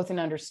 both in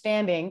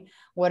understanding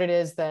what it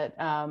is that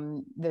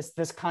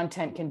this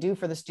content can do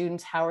for the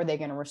students, how are they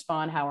going to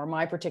respond, how are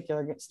my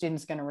particular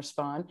students going to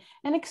respond,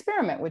 and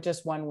experiment with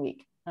just 1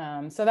 week.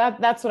 So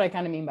that's what I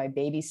kind of mean by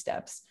baby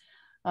steps.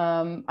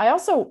 I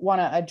also want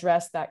to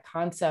address that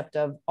concept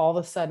of all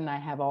of a sudden I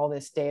have all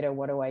this data,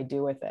 what do I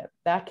do with it?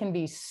 That can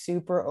be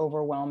super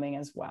overwhelming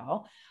as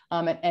well.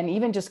 And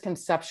even just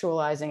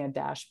conceptualizing a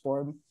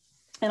dashboard.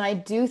 And I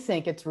do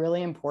think it's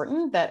really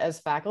important that as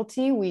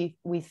faculty,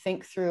 we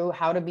think through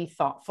how to be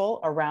thoughtful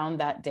around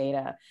that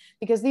data,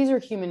 because these are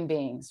human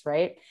beings,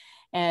 right?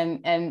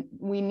 And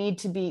we need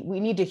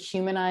to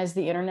humanize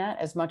the internet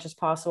as much as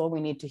possible.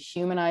 We need to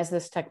humanize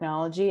this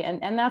technology.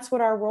 And that's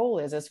what our role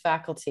is as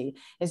faculty,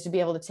 is to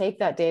be able to take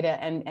that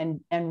data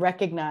and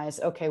recognize,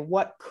 okay,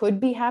 what could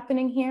be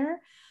happening here?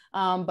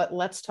 But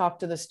let's talk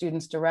to the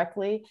students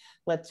directly.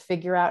 Let's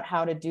figure out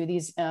how to do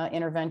these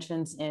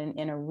interventions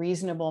in a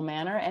reasonable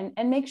manner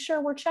and make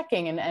sure we're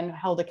checking and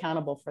held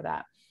accountable for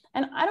that.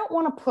 And I don't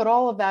want to put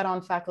all of that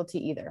on faculty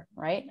either,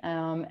 right?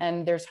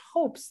 And there's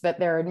hopes that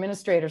there are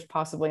administrators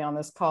possibly on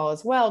this call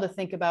as well to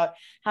think about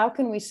how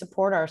can we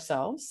support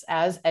ourselves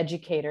as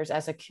educators,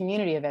 as a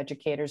community of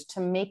educators, to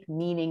make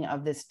meaning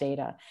of this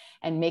data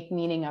and make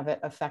meaning of it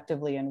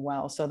effectively and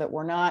well, so that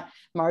we're not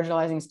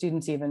marginalizing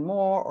students even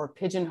more or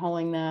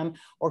pigeonholing them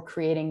or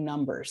creating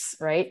numbers,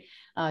 right,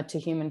 to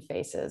human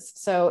faces.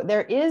 So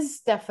there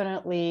is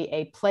definitely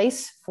a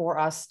place for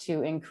us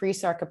to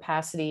increase our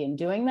capacity in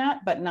doing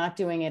that, but not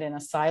doing it in a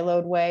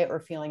siloed way or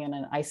feeling in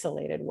an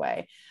isolated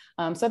way.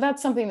 So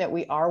that's something that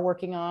we are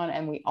working on,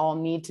 and we all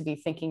need to be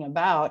thinking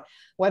about,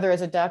 whether as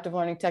adaptive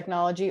learning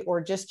technology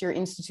or just your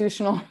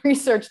institutional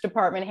research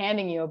department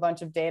handing you a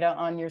bunch of data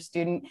on your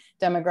student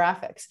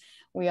demographics.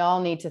 We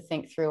all need to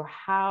think through,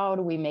 how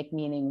do we make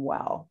meaning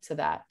well to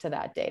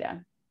that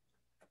data?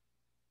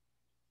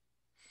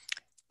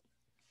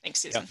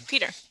 Thanks, Susan. Yeah.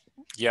 Peter.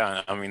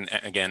 Yeah, I mean,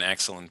 again,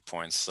 excellent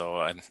points.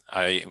 So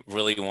I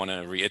really want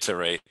to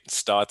reiterate,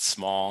 start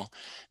small,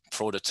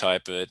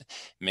 prototype it,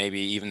 maybe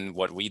even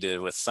what we did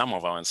with some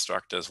of our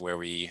instructors, where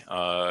we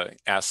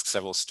asked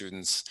several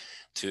students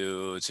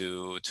to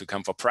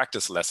come for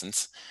practice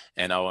lessons,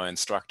 and our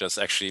instructors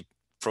actually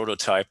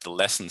prototype the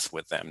lessons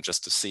with them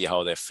just to see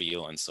how they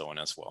feel and so on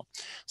as well.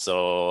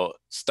 So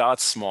start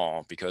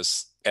small,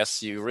 because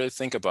as you really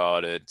think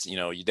about it, you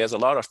know, there's a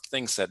lot of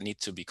things that need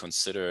to be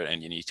considered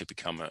and you need to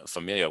become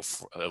familiar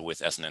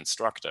with as an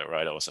instructor,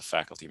 right, or as a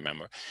faculty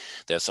member.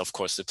 There's, of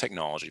course, the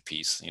technology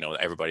piece. You know,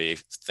 everybody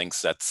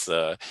thinks that's,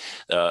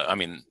 I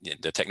mean,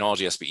 the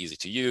technology has to be easy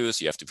to use.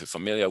 You have to be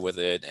familiar with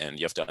it, and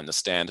you have to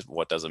understand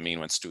what does it mean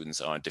when students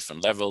are on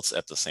different levels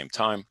at the same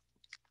time.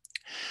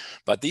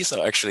 But these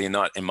are actually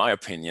not, in my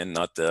opinion,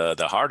 not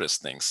the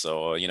hardest things.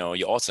 So, you know,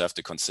 you also have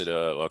to consider,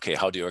 okay,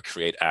 how do I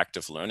create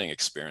active learning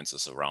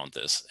experiences around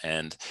this?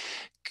 And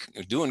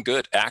doing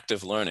good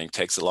active learning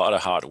takes a lot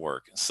of hard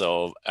work.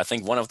 So I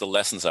think one of the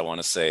lessons I want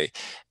to say,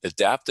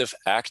 adaptive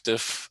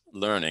active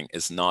learning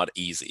is not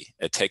easy.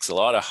 It takes a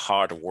lot of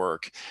hard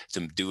work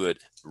to do it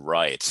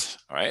right.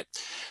 All right.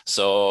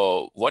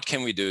 So what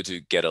can we do to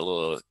get a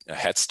little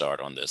head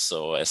start on this?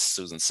 So as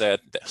Susan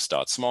said,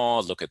 start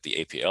small, look at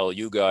the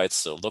APLU guides.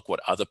 So look what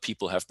other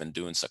people have been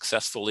doing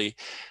successfully,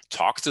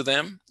 talk to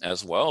them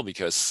as well,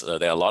 because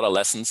there are a lot of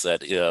lessons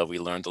that we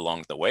learned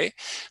along the way.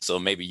 So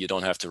maybe you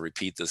don't have to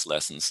repeat these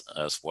lessons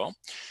as well.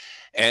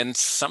 And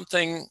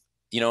something,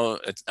 you know,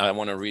 I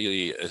want to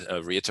really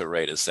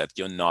reiterate is that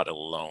you're not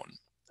alone.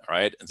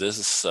 Right. This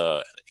is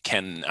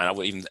and I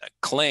would even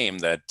claim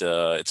that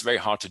it's very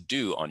hard to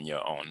do on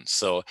your own.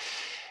 So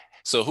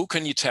who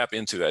can you tap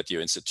into at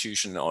your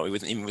institution, or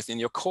even within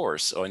your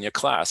course or in your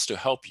class, to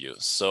help you?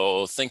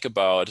 So think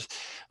about,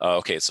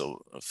 okay,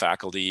 so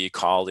faculty,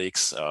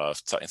 colleagues,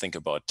 think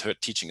about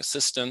teaching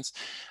assistants.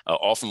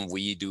 Often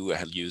we do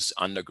use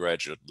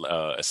undergraduate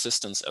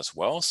assistants as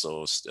well.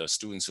 So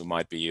students who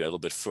might be a little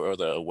bit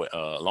further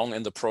along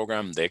in the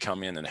program, they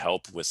come in and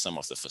help with some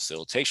of the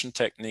facilitation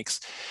techniques.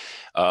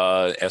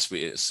 As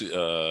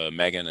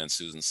Megan and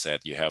Susan said,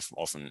 you have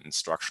often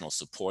instructional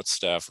support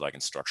staff like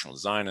instructional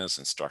designers,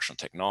 instructional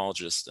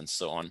technologists, and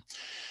so on.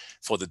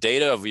 For the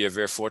data, we are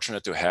very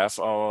fortunate to have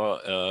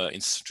our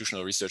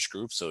institutional research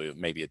group. So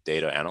maybe a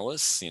data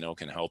analyst, you know,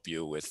 can help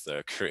you with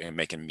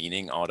making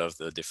meaning out of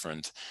the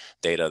different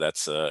data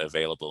that's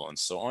available and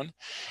so on.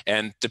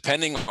 And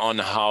depending on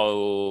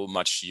how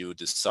much you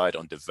decide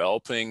on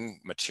developing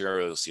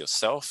materials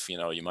yourself, you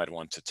know, you might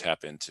want to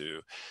tap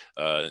into,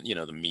 you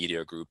know, the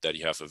media group that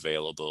you have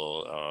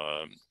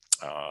available,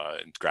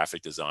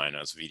 graphic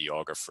designers,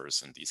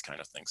 videographers, and these kind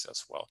of things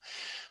as well.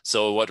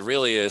 So what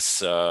really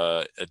is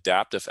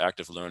adaptive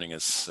active learning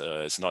is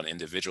it's not an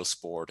individual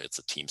sport, it's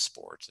a team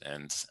sport.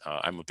 And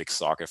I'm a big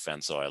soccer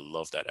fan, so I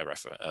love that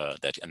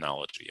that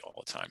analogy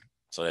all the time.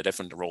 So there are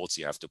different roles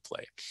you have to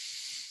play.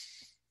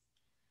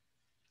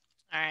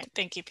 All right,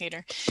 thank you,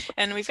 Peter.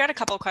 And we've got a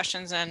couple of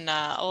questions, and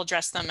I'll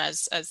address them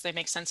as they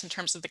make sense in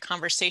terms of the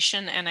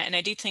conversation. And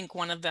I do think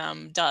one of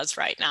them does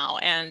right now,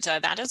 and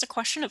that is a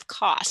question of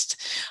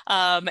cost.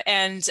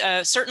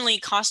 Certainly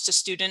cost to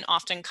student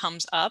often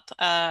comes up,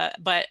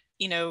 but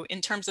you know, in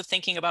terms of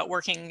thinking about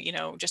working, you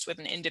know, just with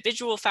an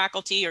individual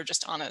faculty or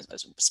just on a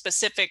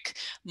specific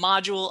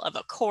module of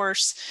a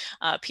course.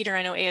 Peter,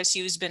 I know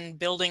ASU has been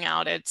building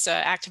out its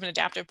active and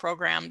adaptive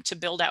program to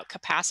build out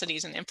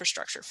capacities and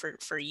infrastructure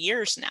for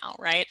years now,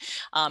 right?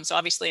 So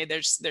obviously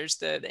there's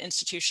the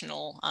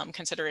institutional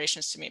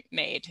considerations to be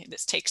made.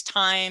 This takes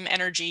time,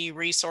 energy,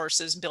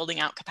 resources, building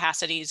out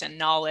capacities and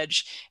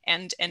knowledge,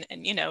 and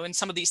you know, and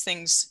some of these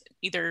things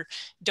either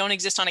don't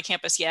exist on a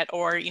campus yet,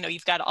 or you know,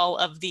 you've got all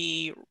of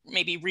the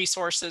maybe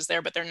resources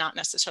there, but they're not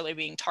necessarily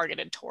being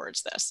targeted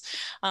towards this.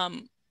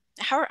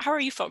 How are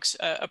you folks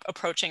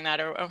approaching that,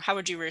 or how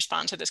would you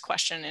respond to this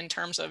question in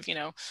terms of, you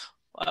know,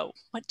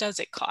 what does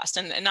it cost?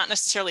 And not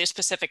necessarily a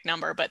specific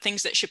number, but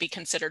things that should be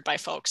considered by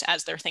folks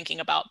as they're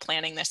thinking about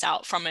planning this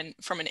out from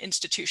an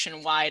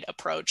institution-wide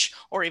approach,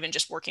 or even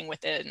just working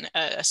within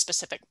a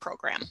specific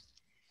program.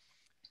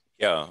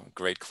 Yeah,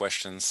 great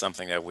question.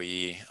 Something that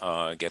we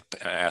get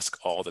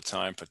asked all the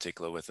time,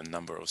 particularly with the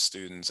number of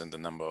students and the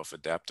number of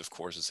adaptive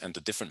courses and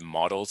the different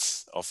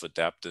models of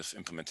adaptive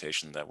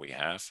implementation that we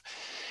have.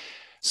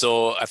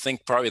 So I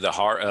think probably the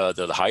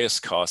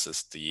highest cost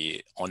is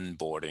the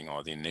onboarding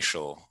or the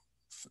initial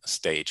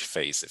stage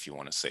phase, if you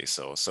want to say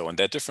so. And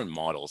there are different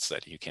models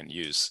that you can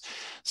use.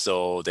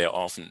 So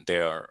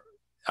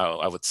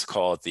I would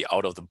call it the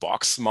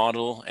out-of-the-box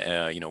model,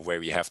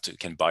 where you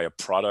can buy a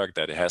product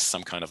that has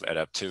some kind of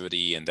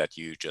adaptivity and that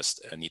you just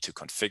need to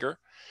configure.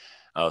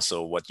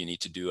 So what you need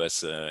to do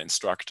as an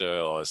instructor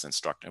or as an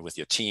instructor with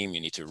your team,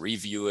 you need to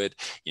review it.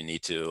 You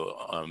need to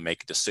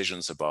make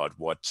decisions about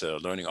what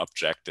learning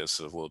objectives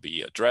will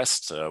be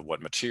addressed,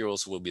 what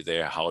materials will be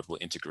there, how it will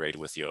integrate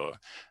with your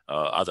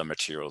other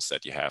materials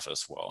that you have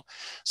as well.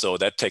 So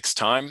that takes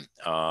time.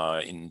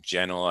 In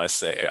general, I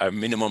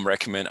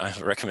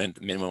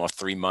recommend minimum of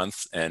 3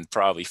 months and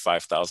probably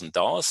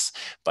 $5,000,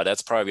 but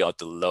that's probably at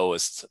the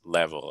lowest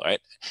level,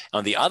 right?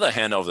 On the other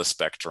hand of the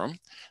spectrum,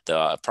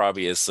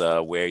 probably is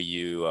where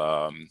you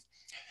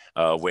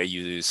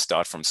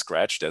start from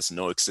scratch. There's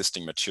no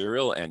existing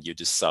material, and you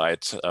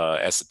decide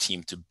as a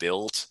team to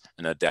build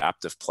an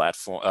adaptive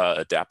platform,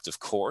 adaptive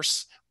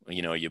course.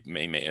 You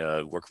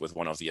may work with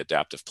one of the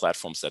adaptive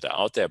platforms that are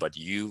out there, but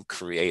you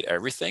create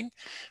everything,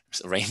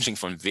 ranging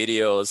from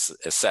videos,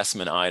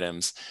 assessment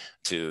items,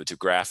 to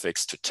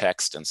graphics, to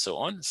text, and so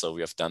on. So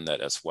we have done that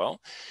as well.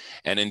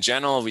 And in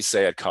general, we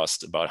say it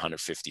costs about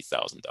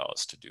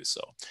 $150,000 to do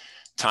so.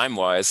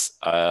 Time-wise,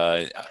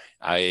 the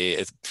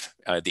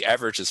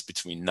average is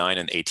between 9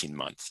 and 18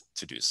 months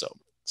to do so.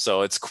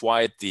 So it's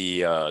quite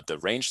the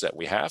range that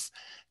we have,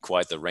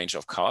 quite the range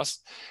of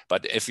cost.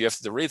 But if you have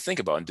to really think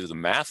about and do the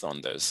math on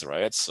this,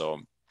 right?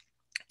 So,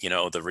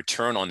 the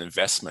return on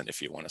investment,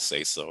 if you want to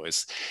say so,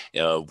 is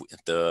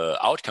the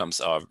outcomes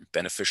are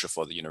beneficial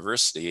for the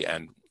university,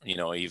 and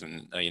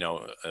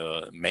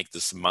make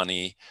this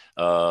money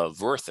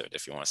worth it,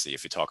 if you want to see,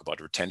 if you talk about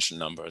retention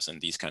numbers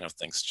and these kind of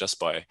things, just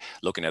by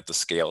looking at the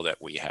scale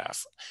that we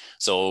have.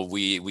 So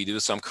we do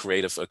some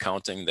creative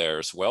accounting there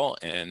as well,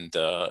 and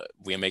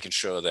we are making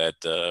sure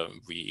that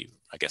we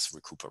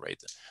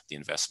recuperate the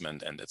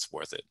investment and it's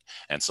worth it.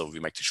 And so we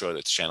make sure that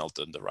it's channeled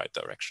in the right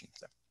direction.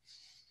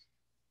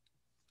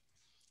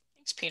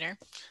 Thanks, Peter.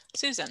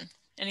 Susan,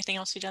 anything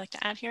else you'd like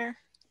to add here?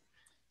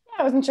 Yeah,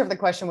 I wasn't sure if the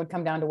question would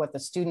come down to what the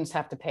students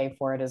have to pay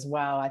for it as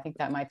well. I think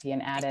that might be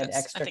an added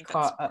extra piece.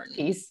 I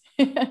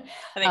think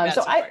that's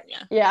important,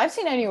 yeah, I've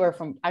seen anywhere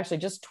from actually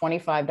just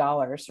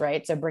 $25,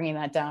 right? So bringing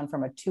that down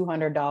from a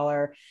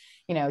 $200,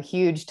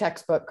 huge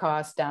textbook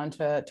cost down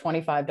to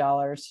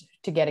 $25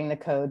 to getting the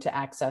code to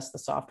access the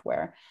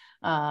software.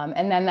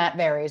 And then that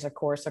varies, of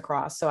course,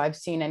 across. So I've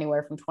seen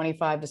anywhere from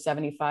 25 to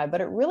 75, but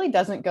it really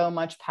doesn't go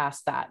much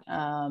past that,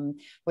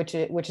 which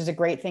is a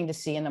great thing to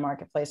see in the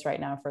marketplace right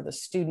now for the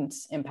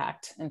students'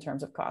 impact in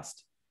terms of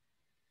cost.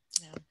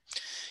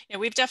 Yeah,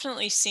 we've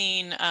definitely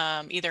seen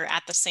either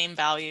at the same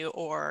value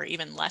or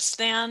even less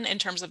than in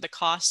terms of the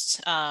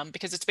costs,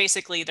 because it's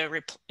basically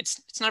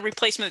it's not a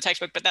replacement of the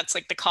textbook, but that's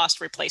like the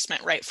cost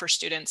replacement, right, for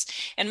students.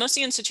 And most of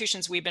the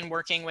institutions we've been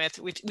working with,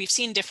 we've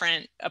seen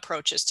different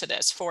approaches to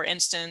this. For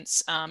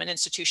instance, an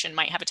institution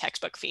might have a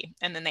textbook fee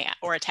and then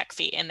or a tech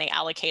fee, and they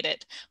allocate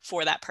it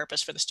for that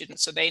purpose for the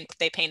students. So they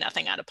pay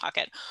nothing out of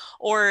pocket,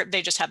 or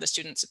they just have the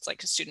students, it's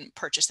like a student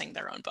purchasing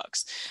their own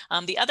books.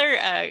 The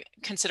other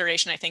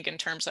consideration, I think, in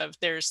terms of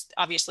there's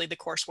obviously the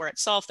courseware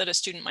itself that a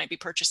student might be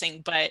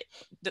purchasing, but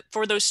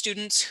for those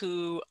students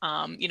who,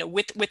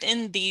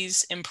 within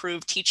these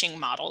improved teaching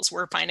models,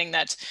 we're finding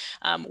that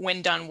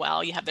when done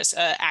well, you have this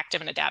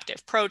active and adaptive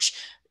approach,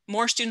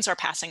 more students are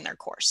passing their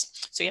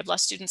course. So you have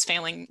less students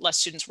failing, less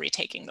students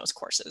retaking those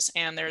courses.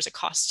 And there's a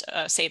cost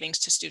savings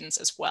to students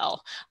as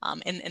well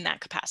in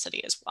that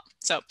capacity as well.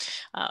 So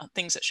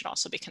things that should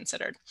also be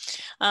considered.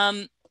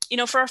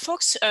 For our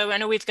folks, I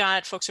know we've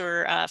got folks who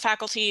are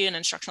faculty and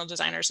instructional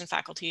designers and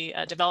faculty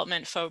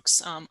development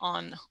folks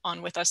on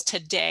with us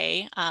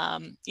today,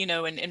 and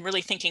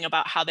really thinking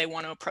about how they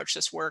want to approach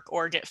this work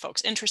or get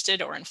folks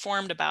interested or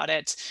informed about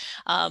it,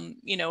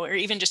 or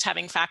even just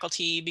having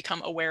faculty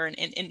become aware and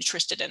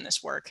interested in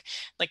this work.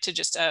 I'd like to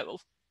just,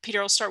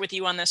 Peter, I'll start with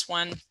you on this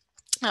one.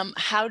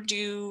 How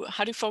do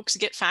folks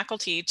get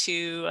faculty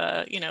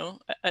to,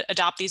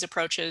 adopt these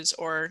approaches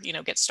or,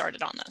 get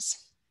started on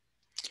this?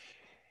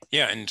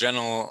 Yeah, in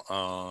general,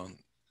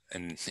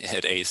 and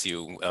at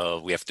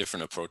ASU, we have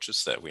different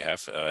approaches that we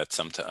have. As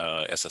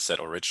I said,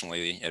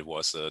 originally, it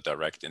was a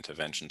direct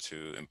intervention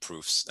to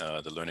improve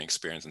the learning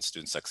experience and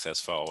student success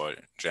for our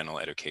general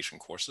education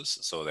courses.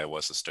 So there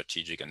was a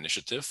strategic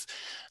initiative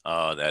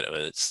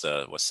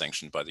that was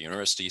sanctioned by the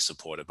university,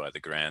 supported by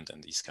the grant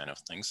and these kind of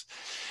things.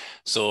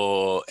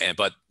 So,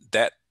 but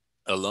that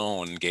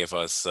alone gave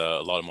us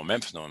a lot of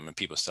momentum, and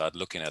people started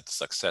looking at the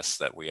success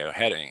that we are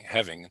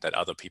having, that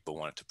other people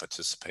wanted to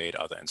participate,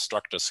 other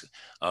instructors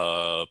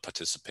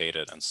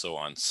participated, and so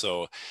on.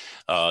 So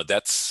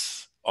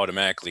that's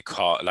automatically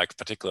like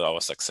particularly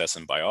our success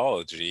in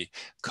biology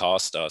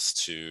caused us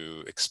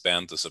to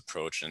expand this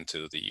approach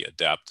into the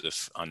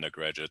adaptive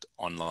undergraduate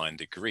online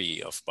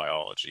degree of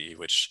biology,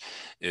 which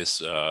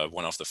is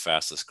one of the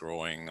fastest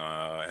growing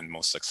and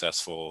most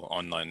successful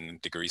online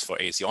degrees for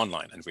AAC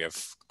Online. And we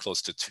have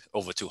close to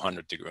over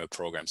 200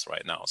 programs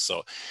right now.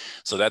 So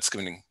that's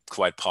been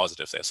quite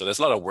positive there. So there's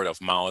a lot of word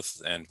of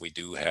mouth, and we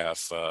do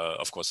have,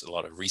 of course, a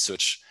lot of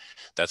research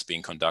that's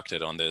being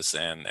conducted on this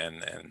and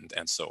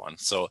so on.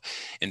 So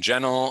in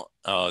general,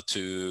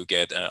 to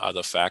get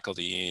other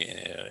faculty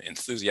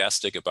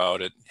enthusiastic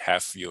about it,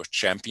 have your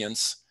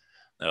champions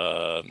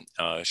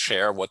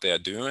share what they're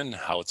doing,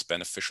 how it's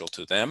beneficial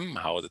to them,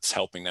 how it's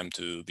helping them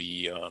to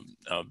be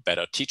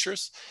better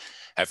teachers.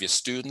 Have your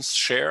students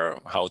share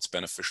how it's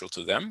beneficial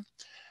to them,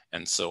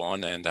 and so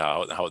on, and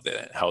how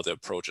the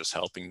approach is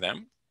helping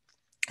them.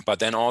 But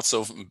then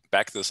also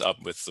back this up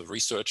with the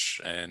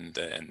research and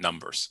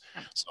numbers.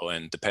 So,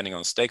 and depending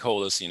on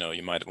stakeholders,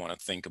 you might want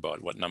to think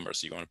about what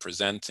numbers you want to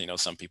present.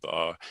 Some people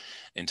are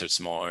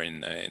interested more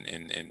in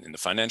the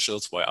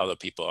financials, while other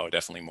people are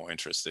definitely more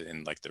interested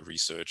in like the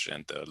research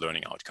and the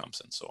learning outcomes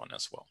and so on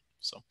as well.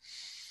 So.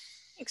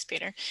 Thanks,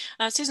 Peter.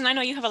 Susan, I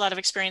know you have a lot of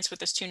experience with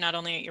this too, not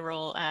only at your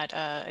role at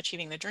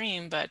Achieving the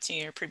Dream, but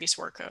your previous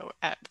work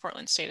at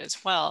Portland State as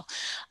well.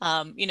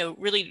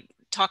 Really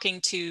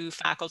talking to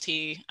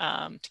faculty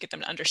to get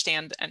them to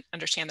understand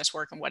this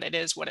work and what it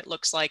is, what it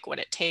looks like, what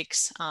it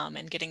takes,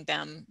 and getting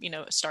them,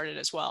 started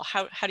as well.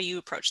 How do you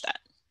approach that?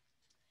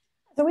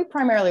 So we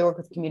primarily work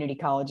with community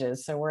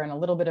colleges. So we're in a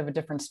little bit of a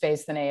different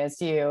space than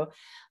ASU.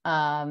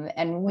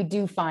 And we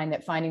do find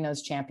that finding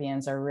those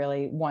champions are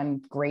really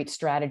one great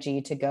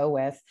strategy to go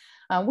with.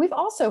 We've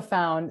also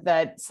found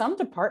that some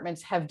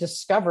departments have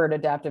discovered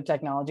adaptive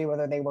technology,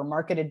 whether they were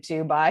marketed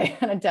to by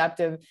an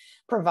adaptive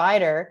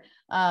provider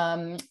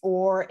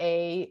or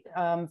a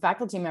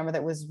faculty member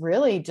that was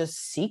really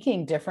just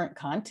seeking different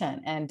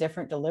content and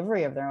different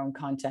delivery of their own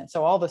content.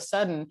 So all of a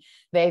sudden,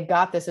 they've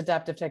got this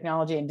adaptive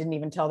technology and didn't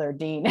even tell their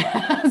dean.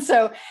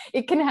 So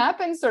it can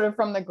happen sort of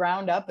from the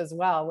ground up as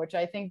well, which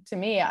I think, to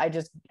me, I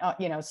just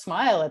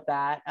smile at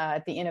that,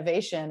 at the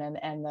innovation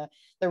and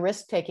the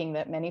risk taking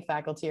that many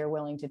faculty are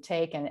willing to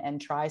take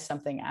and try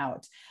something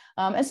out.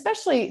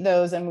 Especially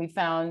those, and we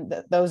found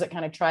that those that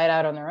kind of try it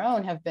out on their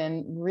own have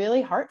been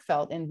really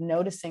heartfelt in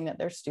noticing that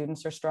their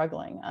students are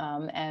struggling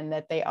and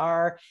that they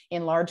are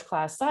in large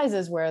class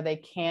sizes where they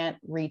can't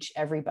reach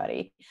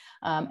everybody.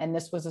 And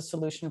this was a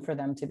solution for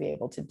them to be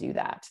able to do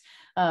that.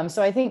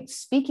 So I think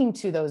speaking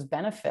to those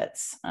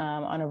benefits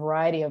on a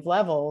variety of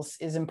levels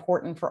is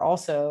important for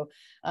also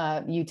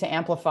you to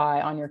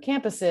amplify on your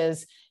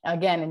campuses,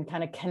 again, and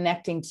kind of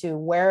connecting to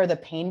where are the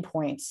pain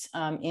points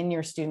in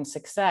your student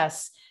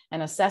success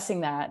and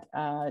assessing that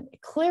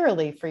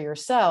clearly for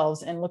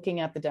yourselves and looking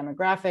at the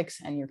demographics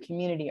and your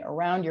community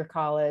around your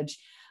college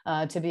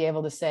to be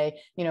able to say,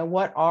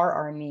 what are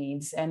our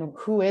needs and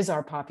who is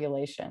our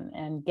population?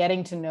 And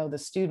getting to know the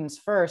students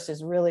first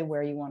is really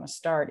where you want to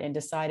start in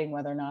deciding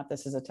whether or not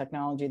this is a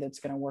technology that's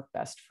going to work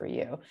best for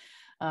you.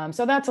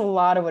 So that's a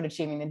lot of what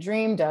Achieving the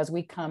Dream does.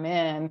 We come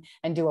in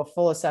and do a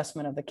full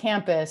assessment of the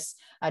campus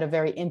at a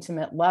very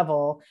intimate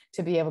level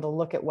to be able to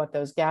look at what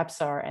those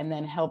gaps are and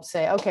then help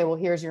say, okay, well,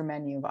 here's your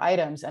menu of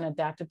items, and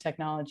adaptive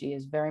technology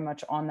is very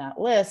much on that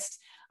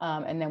list.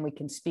 And then we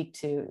can speak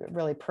to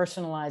really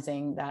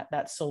personalizing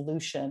that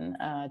solution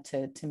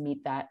to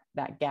meet that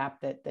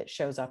gap that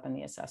shows up in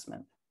the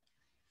assessment.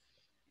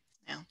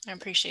 Yeah, I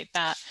appreciate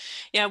that.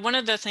 Yeah, one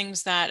of the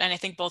things that, and I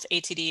think both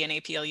ATD and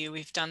APLU,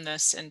 we've done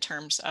this in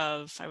terms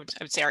of, I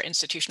would say, our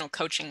institutional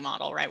coaching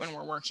model, right? When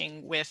we're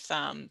working with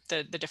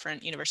the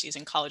different universities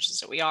and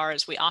colleges that we are,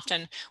 is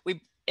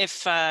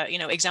if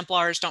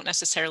exemplars don't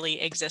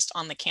necessarily exist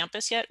on the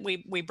campus yet,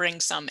 we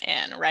bring some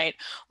in, right?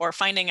 Or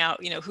finding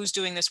out who's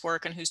doing this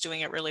work and who's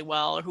doing it really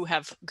well, or who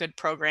have good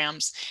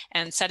programs,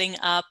 and setting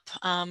up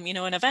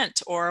an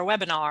event or a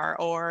webinar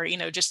or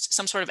just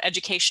some sort of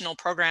educational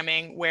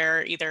programming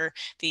where either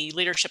the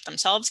leadership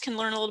themselves can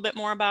learn a little bit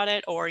more about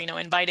it, or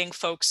inviting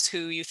folks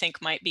who you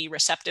think might be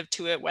receptive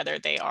to it, whether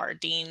they are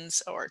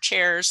deans or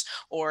chairs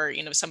or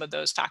some of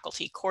those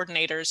faculty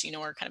coordinators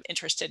are kind of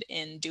interested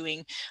in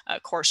doing a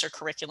course or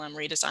curriculum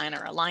redesign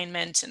or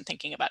alignment and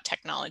thinking about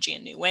technology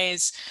in new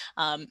ways,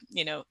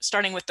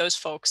 starting with those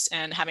folks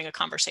and having a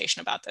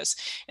conversation about this.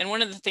 And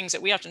one of the things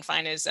that we often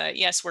find is that,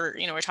 yes, we're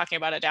talking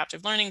about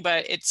adaptive learning,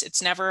 but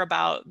it's never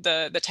about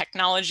the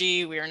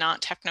technology. We are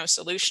not techno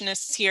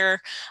solutionists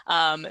here.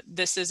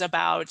 This is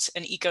about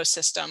an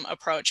ecosystem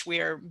approach. We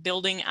are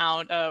building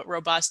out a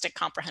robust and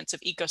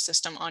comprehensive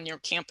ecosystem on your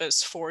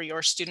campus for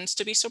your students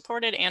to be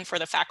supported and for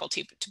the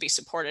faculty to be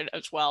supported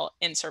as well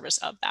in service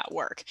of that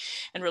work.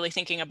 And really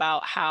thinking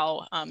about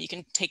how you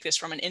can take this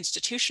from an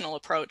institutional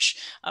approach.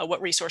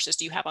 What resources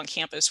do you have on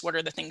campus? What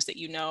are the things that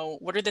you know?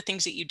 What are the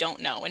things that you don't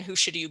know? And who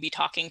should you be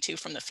talking to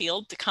from the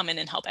field to come in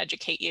and help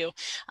educate you?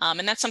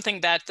 And that's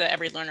something that the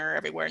Every Learner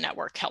Everywhere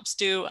Network helps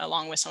do,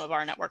 along with some of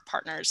our network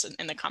partners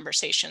in the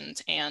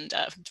conversations and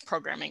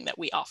programming that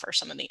we offer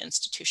some of the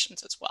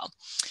institutions as well.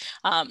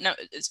 Now,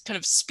 it's kind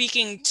of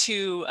speaking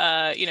to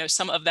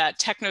some of that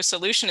techno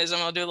solutionism.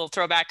 I'll do a little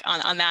throwback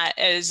on that.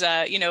 As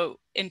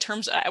in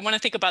terms, I want to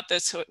think about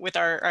this with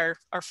our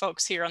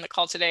folks here on the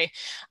call today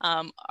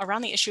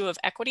around the issue of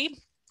equity.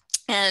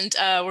 And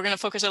we're going to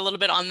focus a little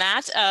bit on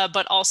that,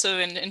 but also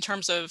in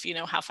terms of,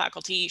 how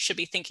faculty should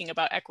be thinking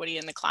about equity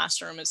in the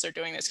classroom as they're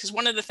doing this. Because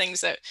one of the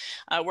things that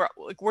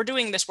we're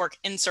doing this work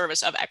in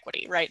service of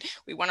equity, right?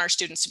 We want our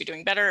students to be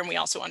doing better. And we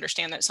also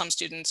understand that some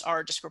students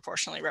are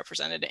disproportionately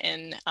represented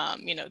in,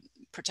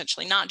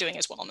 potentially not doing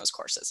as well in those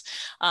courses.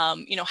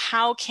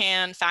 How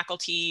can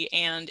faculty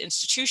and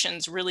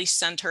institutions really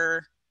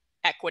center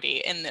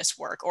equity in this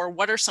work, or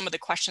what are some of the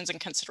questions and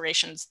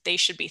considerations they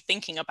should be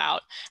thinking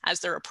about as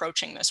they're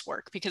approaching this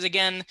work? Because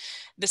again,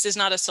 this is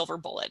not a silver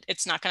bullet.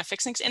 It's not going to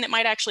fix things, and it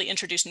might actually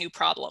introduce new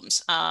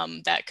problems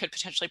that could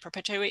potentially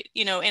perpetuate,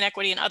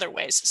 inequity in other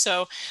ways.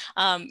 So,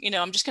 I'm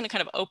just going to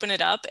kind of open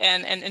it up,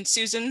 and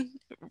Susan,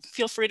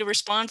 feel free to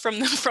respond from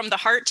the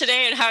heart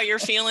today and how you're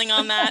feeling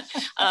on that,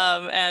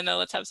 and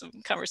let's have some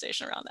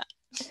conversation around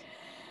that.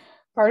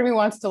 Part of me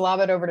wants to lob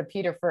it over to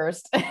Peter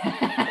first.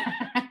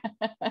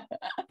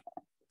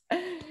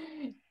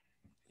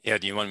 Yeah,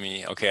 do you want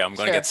me? Okay, I'm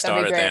going to get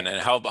started then. And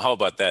how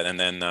about that? And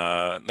then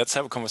let's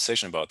have a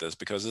conversation about this,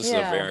 because this is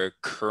a very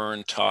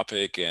current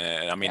topic.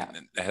 And I mean,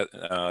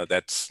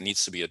 that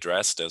needs to be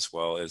addressed as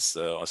well as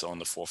also on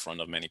the forefront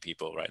of many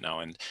people right now,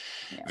 and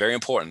very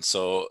important.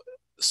 So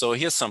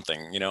here's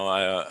something,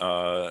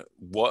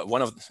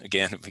 one of,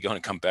 again, we're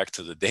going to come back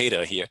to the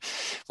data here.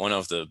 One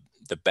of the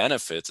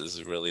benefits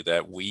is really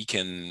that we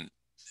can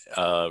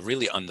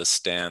really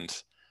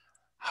understand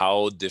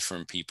how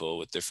different people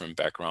with different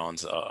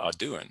backgrounds are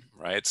doing,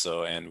 right?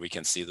 So, and we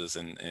can see this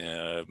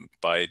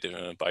by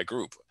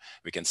group.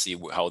 We can see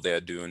how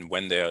they're doing,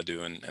 when they are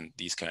doing, and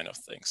these kind of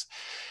things.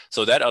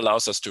 So that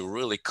allows us to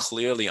really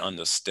clearly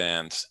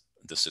understand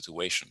the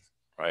situation,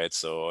 right?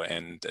 So,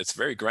 and it's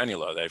very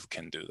granular that we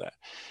can do that.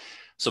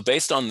 So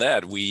based on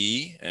that,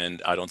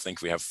 and I don't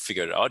think we have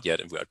figured it out yet,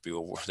 and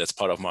that's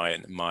part of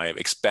my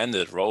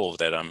expanded role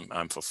that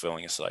I'm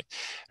fulfilling, is like,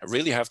 I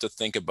really have to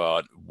think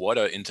about what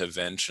are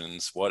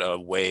interventions, what are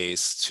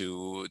ways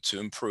to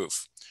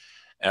improve.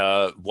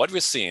 What we're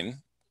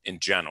seeing in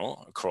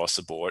general across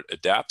the board,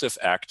 adaptive,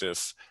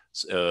 active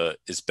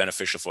is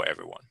beneficial for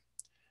everyone.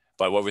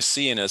 But what we're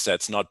seeing is that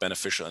it's not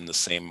beneficial in the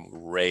same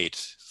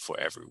rate for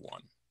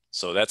everyone.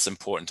 So that's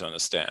important to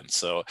understand.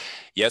 So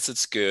yes,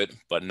 it's good,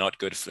 but not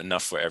good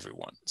enough for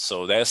everyone.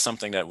 So there's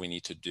something that we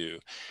need to do.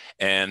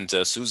 And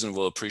Susan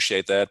will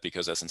appreciate that,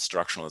 because as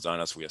instructional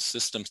designers, we are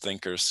system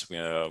thinkers. We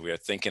are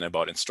thinking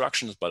about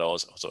instructions, but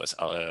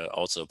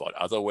also about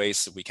other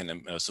ways that we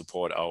can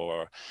support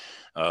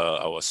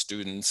our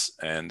students.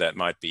 And that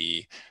might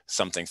be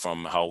something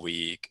from how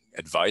we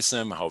advise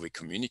them, how we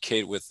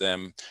communicate with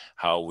them,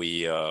 how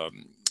we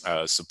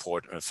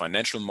support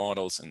financial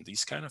models and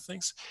these kind of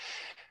things.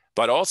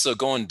 But also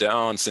going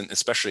down,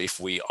 especially if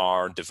we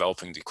are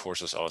developing the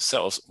courses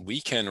ourselves, we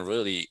can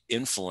really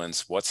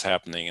influence what's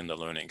happening in the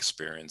learning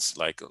experience,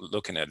 like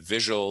looking at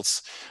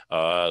visuals,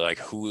 like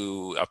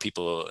who are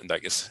people,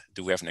 like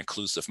do we have an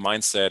inclusive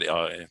mindset?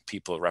 Are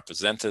people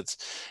represented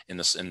in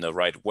the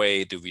right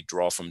way? Do we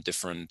draw from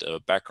different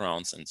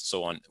backgrounds and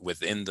so on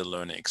within the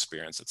learning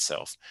experience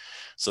itself?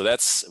 So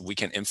we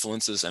can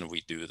influence this, and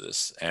we do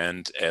this.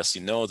 And as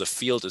you know, the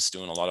field is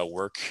doing a lot of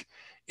work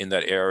in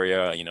that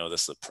area.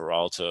 This is the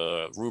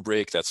Peralta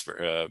rubric that's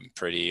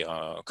pretty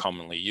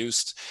commonly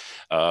used.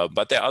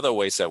 But there are other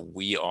ways that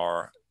we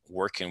are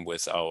working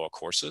with our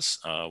courses.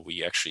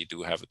 We actually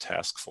do have a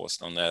task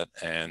force on that,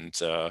 and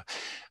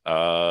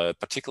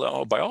particularly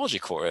our biology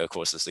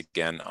courses,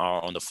 again,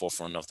 are on the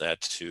forefront of that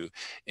to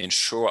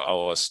ensure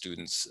our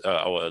students,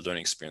 our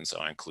learning experience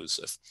are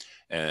inclusive.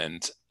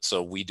 And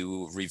so we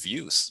do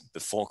reviews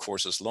before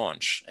courses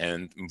launch,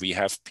 and we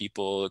have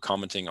people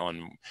commenting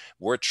on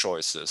word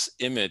choices,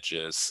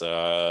 images,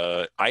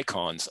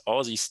 icons,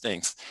 all these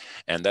things.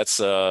 And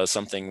that's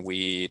something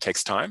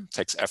takes time,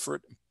 takes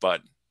effort,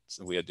 but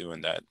we are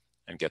doing that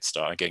and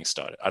getting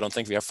started. I don't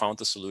think we have found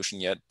the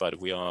solution yet, but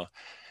we are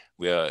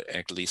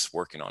at least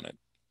working on it.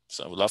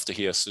 So I would love to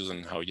hear,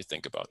 Susan, how you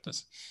think about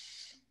this.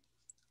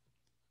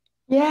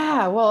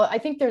 Yeah, well, I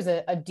think there's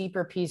a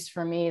deeper piece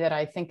for me that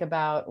I think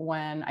about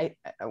when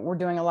we're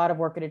doing a lot of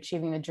work at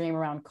Achieving the Dream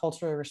around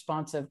culturally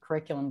responsive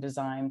curriculum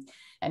design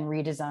and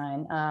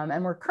redesign.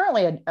 And we're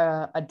currently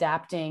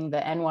adapting the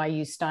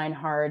NYU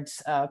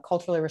Steinhardt's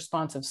culturally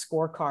responsive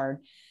scorecard,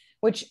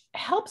 which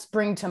helps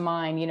bring to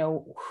mind,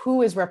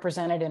 who is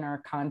represented in our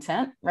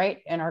content, right,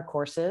 in our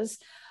courses,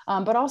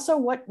 but also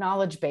what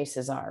knowledge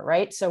bases are,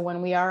 right? So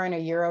when we are in a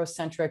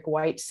Eurocentric,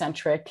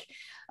 white-centric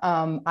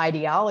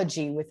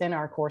ideology within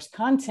our course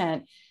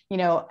content, you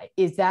know,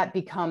 is that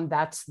become,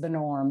 that's the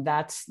norm,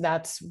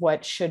 that's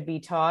what should be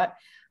taught,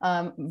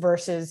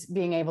 versus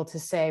being able to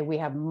say we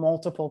have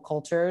multiple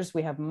cultures,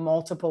 we have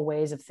multiple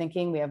ways of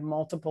thinking, we have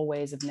multiple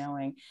ways of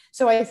knowing.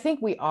 So I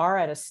think we are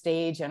at a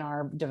stage in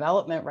our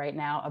development right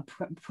now of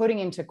putting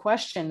into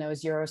question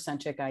those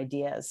Eurocentric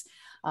ideas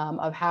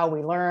of how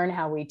we learn,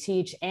 how we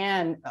teach,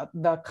 and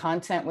the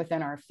content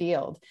within our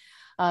field.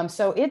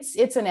 So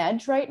it's an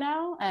edge right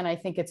now, and I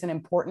think it's an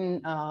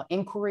important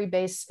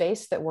inquiry-based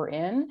space that we're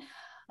in.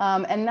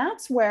 And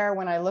that's where,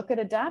 when I look at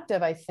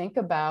adaptive, I think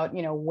about,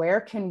 you know, where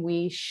can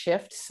we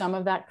shift some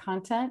of that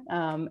content?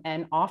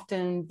 And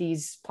often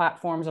these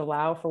platforms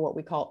allow for what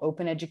we call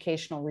open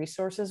educational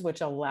resources,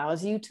 which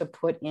allows you to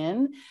put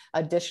in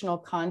additional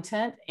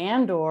content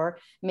and or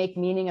make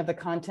meaning of the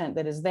content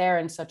that is there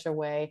in such a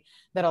way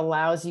that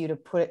allows you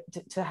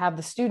to have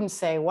the students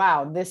say,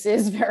 wow, this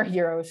is very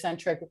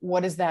Eurocentric.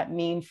 What does that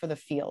mean for the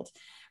field?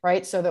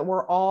 Right? So that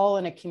we're all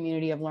in a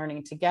community of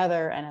learning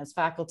together. And as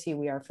faculty,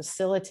 we are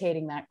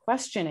facilitating that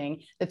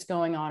questioning that's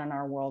going on in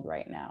our world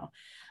right now.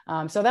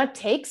 So that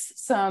takes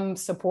some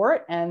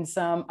support and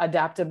some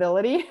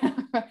adaptability,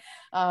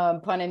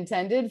 pun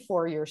intended,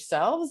 for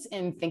yourselves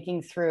in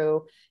thinking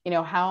through, you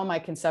know, how am I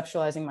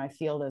conceptualizing my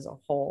field as a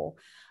whole?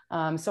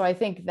 So I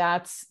think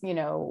that's, you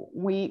know,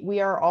 we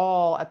are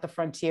all at the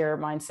frontier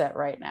mindset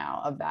right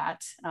now of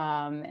that.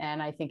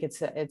 And I think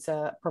it's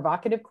a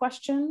provocative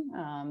question.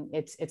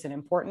 It's an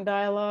important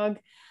dialogue.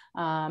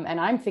 And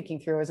I'm thinking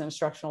through as an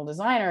instructional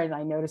designer, and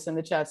I noticed in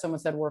the chat, someone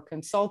said we're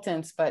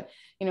consultants, but,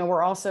 you know,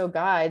 we're also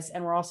guides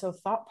and we're also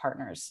thought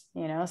partners,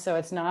 you know, so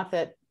it's not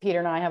that Peter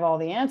and I have all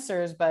the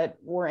answers, but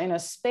we're in a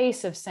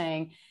space of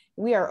saying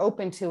we are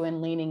open to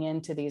and leaning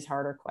into these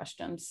harder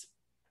questions.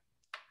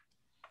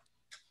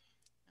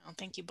 Well,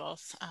 thank you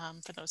both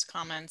for those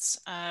comments.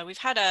 We've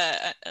had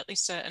at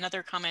least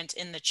another comment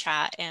in the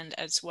chat and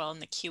as well in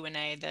the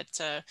Q&A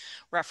that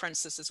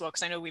referenced this as well,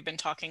 because I know we've been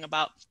talking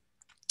about,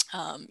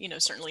 you know,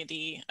 certainly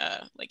the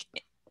like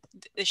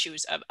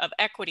issues of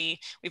equity.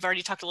 We've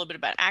already talked a little bit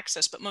about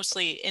access, but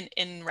mostly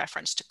in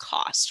reference to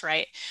cost,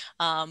 right?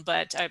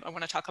 But I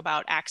want to talk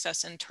about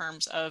access in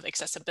terms of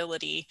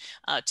accessibility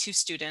to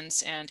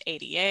students and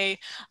ADA,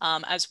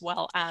 as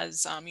well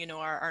as, you know,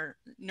 our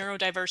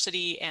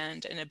neurodiversity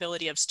and an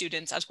ability of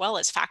students as well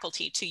as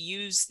faculty to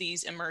use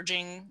these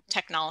emerging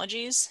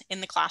technologies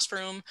in the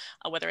classroom,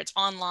 whether it's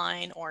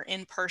online or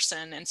in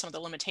person, and some of the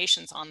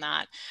limitations on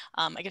that.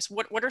 I guess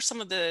what are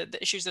some of the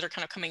issues that are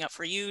kind of coming up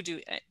for you?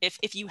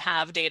 If you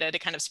have data to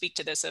kind of speak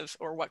to this,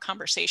 or what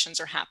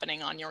conversations are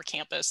happening on your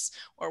campus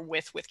or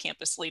with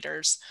campus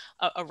leaders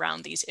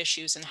around these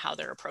issues and how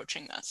they're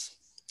approaching this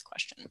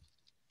question.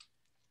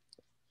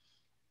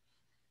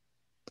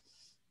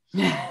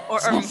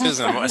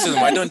 Susan,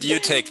 why don't you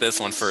take this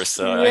one first?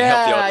 I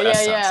helped you out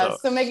last time.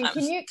 So Megan,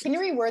 can you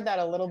reword that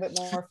a little bit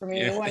more for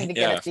me? I wanted to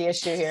get at the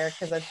issue here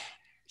because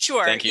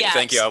Sure. Thank you. Yeah.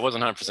 Thank you. I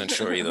wasn't 100%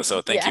 sure either,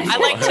 so thank you.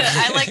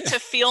 I like to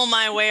feel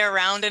my way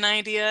around an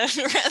idea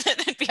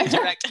rather than being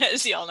direct,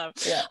 as you all know.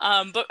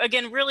 Yeah. But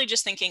again, really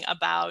just thinking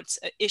about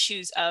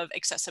issues of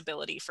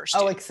accessibility for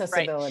students. Oh,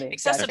 accessibility. Right?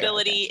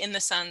 Accessibility in the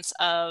sense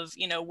of,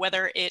 you know,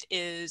 whether it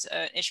is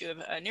an issue of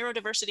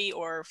neurodiversity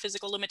or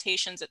physical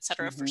limitations, et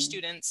cetera, for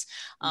students,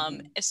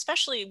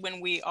 especially when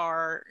we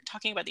are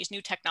talking about these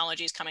new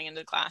technologies coming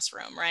into the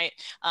classroom, right?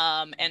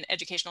 And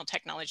educational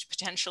technology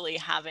potentially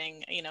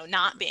having, you know,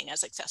 not being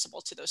as accessible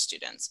to those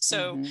students.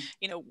 So,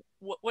 you know,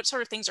 what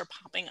sort of things are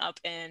popping up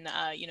in,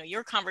 you know,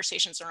 your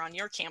conversations around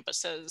your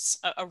campuses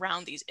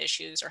around these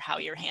issues, or how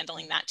you're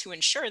handling that to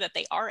ensure that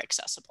they are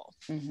accessible?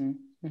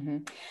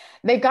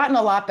 They've gotten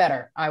a lot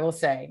better, I will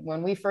say.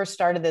 When we first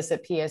started this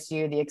at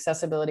PSU, the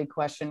accessibility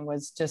question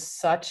was just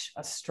such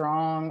a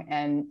strong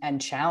and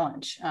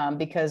challenge,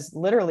 because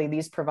literally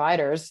these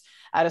providers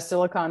out of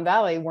Silicon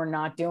Valley were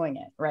not doing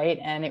it, right?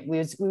 And we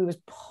was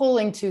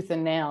pulling tooth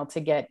and nail to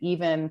get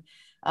even,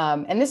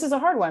 and this is a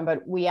hard one,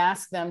 but we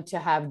asked them to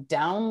have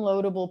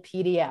downloadable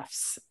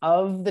PDFs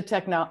of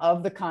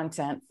the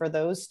content for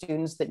those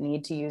students that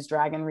need to use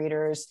Dragon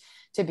readers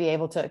to be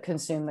able to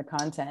consume the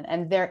content.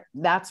 And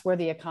that's where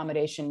the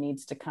accommodation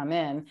needs to come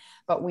in.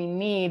 But we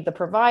need the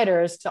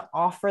providers to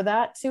offer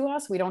that to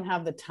us. We don't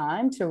have the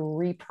time to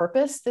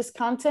repurpose this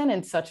content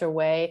in such a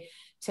way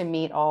to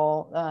meet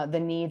all the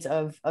needs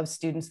of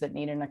students that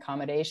need an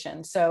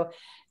accommodation. So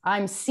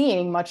I'm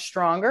seeing much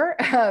stronger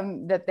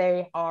that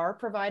they are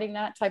providing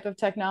that type of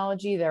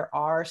technology. There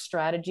are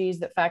strategies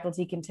that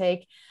faculty can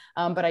take,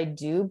 but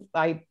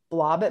I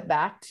blob it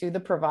back to the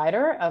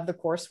provider of the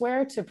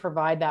courseware to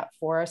provide that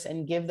for us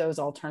and give those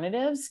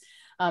alternatives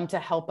to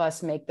help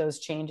us make those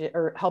changes,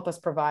 or help us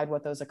provide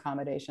what those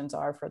accommodations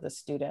are for the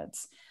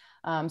students.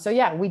 So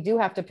yeah, we do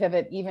have to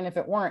pivot, even if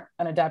it weren't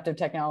an adaptive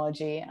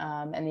technology.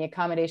 And the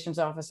accommodations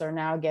office are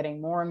now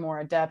getting more and more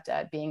adept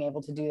at being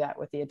able to do that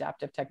with the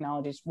adaptive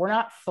technologies. We're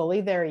not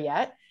fully there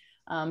yet.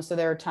 So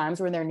there are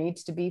times where there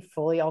needs to be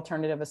fully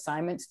alternative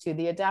assignments to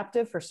the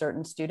adaptive for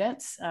certain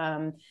students.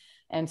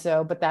 And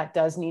so, but that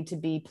does need to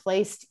be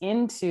placed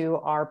into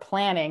our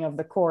planning of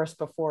the course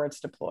before it's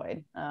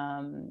deployed.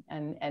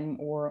 And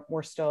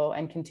we're still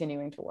and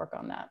continuing to work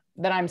on that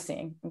I'm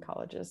seeing in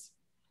colleges.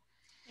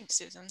 Thanks,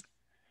 Susan.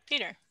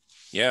 Peter.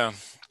 Yeah.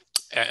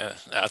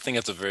 I think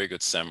it's a very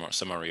good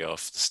summary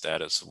of the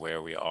status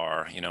where we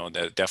are. You know,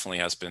 there definitely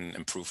has been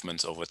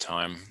improvements over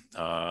time.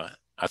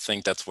 I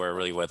think that's where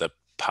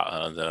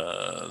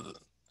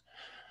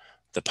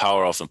the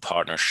power of a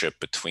partnership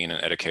between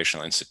an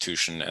educational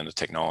institution and the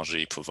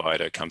technology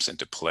provider comes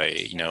into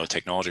play. You know,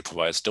 technology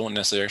providers don't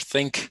necessarily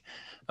think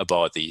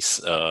about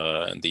these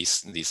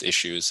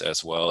issues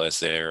as well as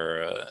they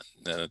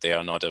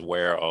are not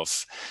aware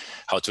of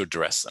how to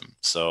address them.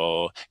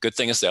 So good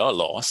thing is there are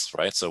laws,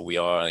 right? So we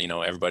are, you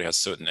know, everybody has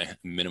certain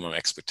minimum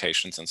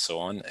expectations and so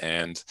on.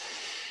 And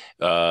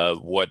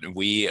what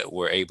we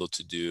were able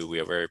to do, we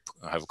have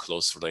a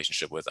close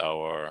relationship with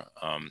our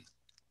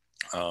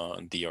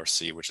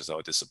DRC, which is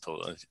our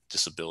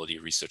Disability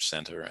Research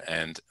Center,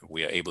 and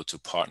we are able to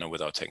partner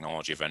with our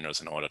technology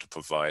vendors in order to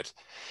provide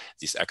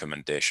these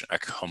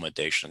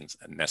accommodations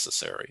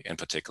necessary. In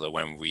particular,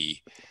 when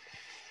we,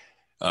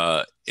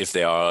 if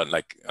they are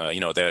like,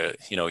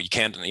 you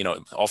can't,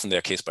 often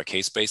they're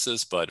case-by-case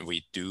basis, but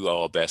we do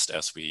our best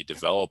as we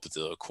develop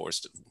the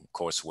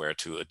courseware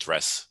to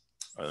address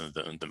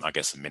I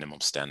guess the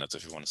minimum standards,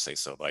 if you want to say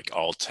so, like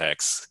all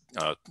text,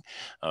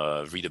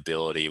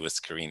 readability with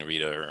screen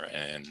reader,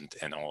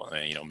 and all,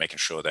 making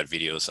sure that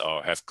videos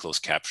have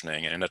closed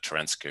captioning and a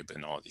transcript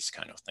and all these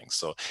kind of things.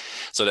 So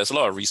there's a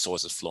lot of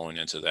resources flowing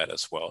into that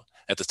as well.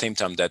 At the same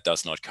time, that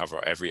does not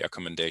cover every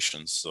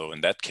accommodation. So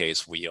in that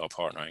case, we are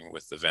partnering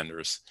with the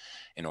vendors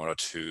in order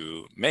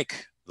to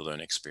make the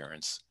learning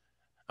experience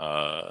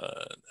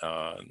the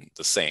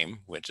same,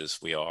 which is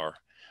we are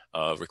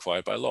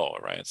required by law,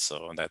 right?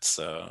 So that's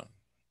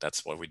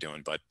what we're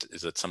doing. But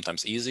is it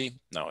sometimes easy?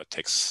 No, it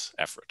takes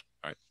effort,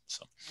 right?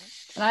 So,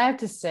 and I have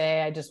to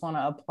say, I just want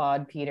to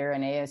applaud Peter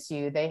and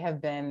ASU. They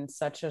have been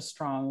such a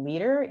strong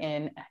leader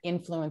in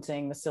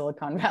influencing the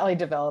Silicon Valley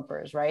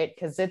developers, right?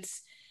 Because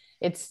it's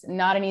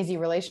not an easy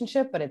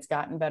relationship, but it's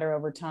gotten better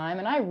over time.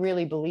 And I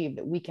really believe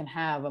that we can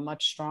have a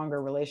much stronger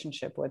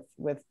relationship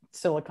with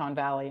Silicon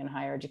Valley and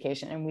higher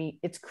education, and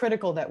it's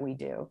critical that we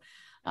do.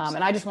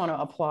 And I just want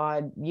to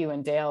applaud you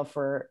and Dale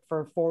for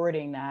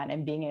forwarding that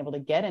and being able to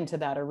get into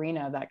that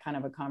arena, that kind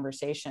of a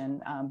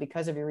conversation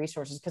because of your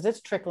resources, because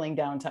it's trickling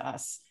down to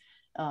us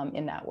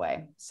in that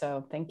way.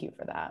 So thank you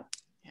for that.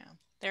 Yeah,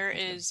 there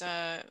is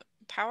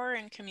power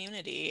in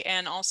community,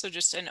 and also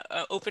just an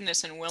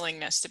openness and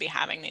willingness to be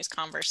having these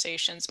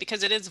conversations,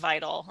 because it is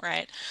vital,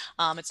 right?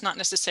 It's not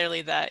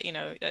necessarily that,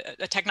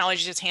 a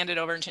technology is handed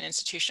over into an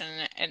institution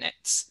and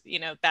it's,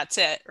 that's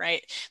it,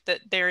 right?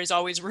 That there is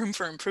always room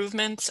for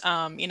improvement,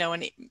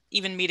 and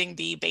even meeting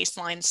the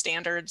baseline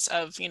standards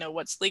of,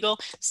 what's legal,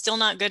 still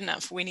not good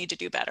enough. We need to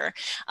do better.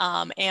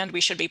 And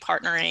we should be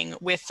partnering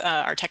with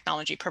our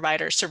technology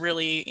providers to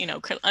really,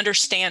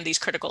 understand these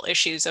critical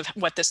issues of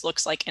what this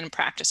looks like in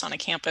practice on a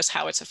campus,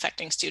 how it's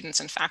affecting students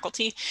and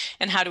faculty,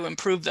 and how to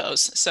improve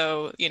those,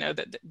 so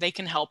that they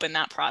can help in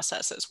that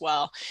process as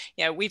well.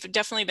 Yeah, we've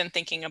definitely been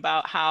thinking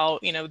about how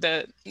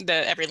the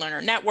Every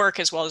Learner Network,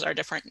 as well as our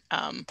different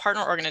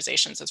partner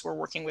organizations, as we're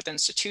working with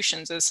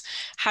institutions, is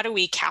how do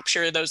we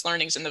capture those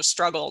learnings and those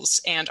struggles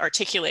and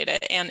articulate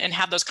it and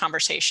have those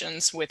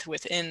conversations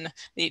within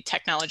the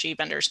technology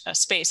vendors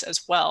space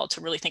as well,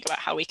 to really think about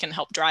how we can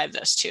help drive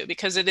this too,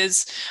 because it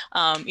is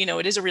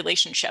it is a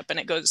relationship, and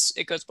it goes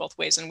both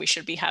ways, and we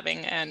should be having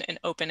an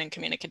open and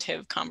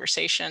communicative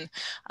conversation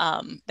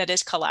that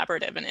is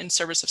collaborative and in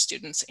service of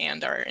students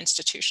and our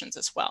institutions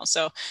as well.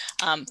 So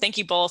thank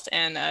you both,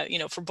 and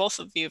for both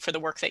of you for the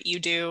work that you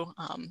do.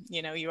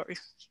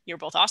 You're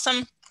both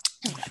awesome.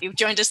 You've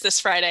joined us this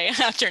Friday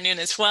afternoon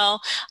as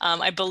well.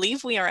 I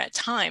believe we are at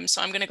time,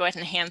 so I'm going to go ahead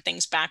and hand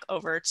things back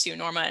over to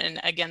Norma. And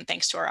again,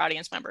 thanks to our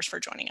audience members for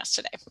joining us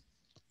today.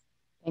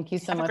 Thank you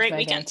so much, Have a great Megan.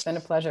 weekend. It's been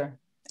a pleasure.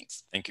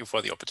 Thanks. Thank you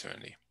for the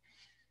opportunity.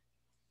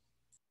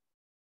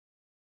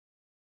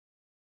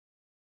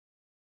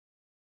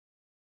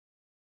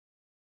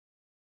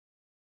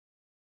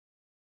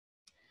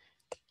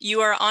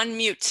 You are on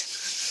mute.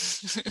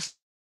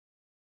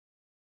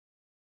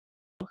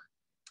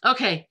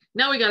 Okay,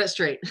 now we got it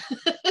straight.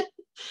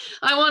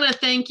 I want to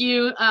thank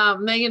you,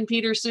 Megan,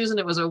 Peter, Susan.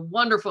 It was a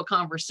wonderful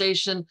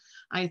conversation.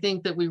 I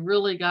think that we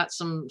really got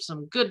some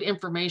good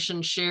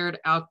information shared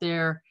out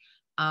there.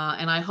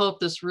 And I hope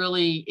this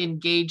really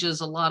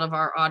engages a lot of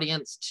our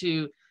audience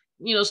to,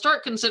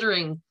 start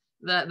considering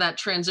that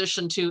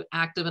transition to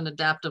active and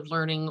adaptive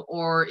learning,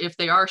 or if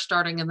they are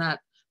starting in that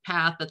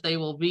path, that they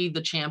will be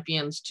the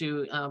champions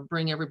to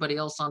bring everybody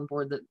else on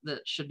board that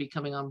should be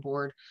coming on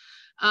board.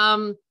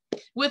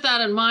 With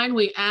that in mind,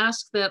 we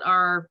ask that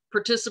our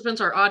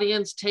participants, our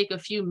audience, take a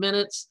few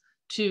minutes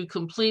to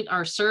complete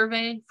our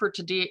survey for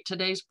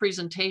today's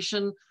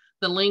presentation.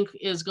 The link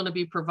is going to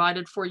be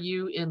provided for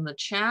you in the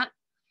chat.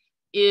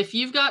 If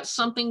you've got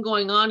something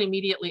going on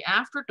immediately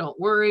after, don't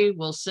worry,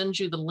 we'll send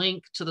you the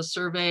link to the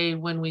survey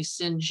when we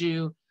send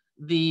you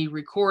the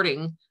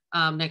recording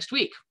next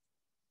week.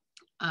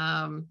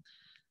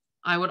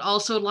 I would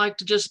also like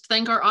to just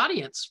thank our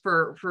audience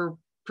for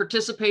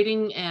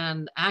participating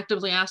and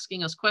actively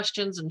asking us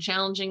questions and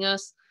challenging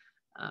us.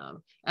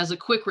 As a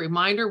quick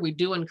reminder, we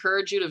do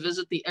encourage you to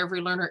visit the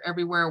Every Learner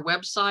Everywhere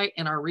website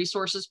and our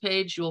resources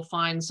page. You'll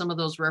find some of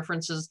those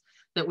references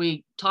that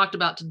we talked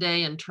about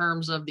today in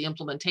terms of the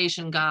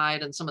implementation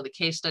guide and some of the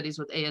case studies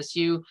with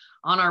ASU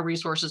on our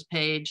resources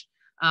page.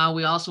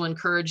 We also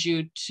encourage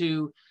you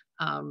to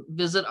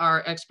visit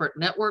our expert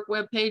network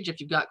webpage if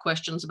you've got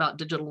questions about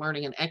digital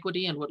learning and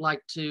equity and would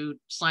like to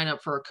sign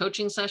up for our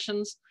coaching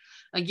sessions.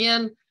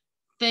 Again,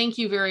 thank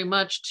you very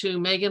much to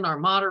Megan, our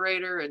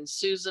moderator, and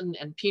Susan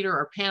and Peter,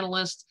 our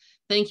panelists.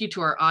 Thank you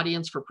to our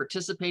audience for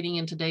participating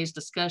in today's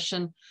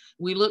discussion.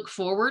 We look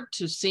forward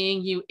to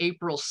seeing you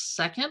April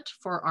 2nd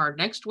for our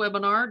next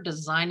webinar,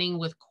 Designing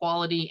with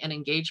Quality and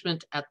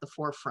Engagement at the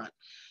Forefront.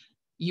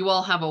 You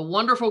all have a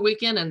wonderful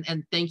weekend,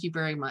 and thank you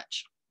very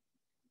much.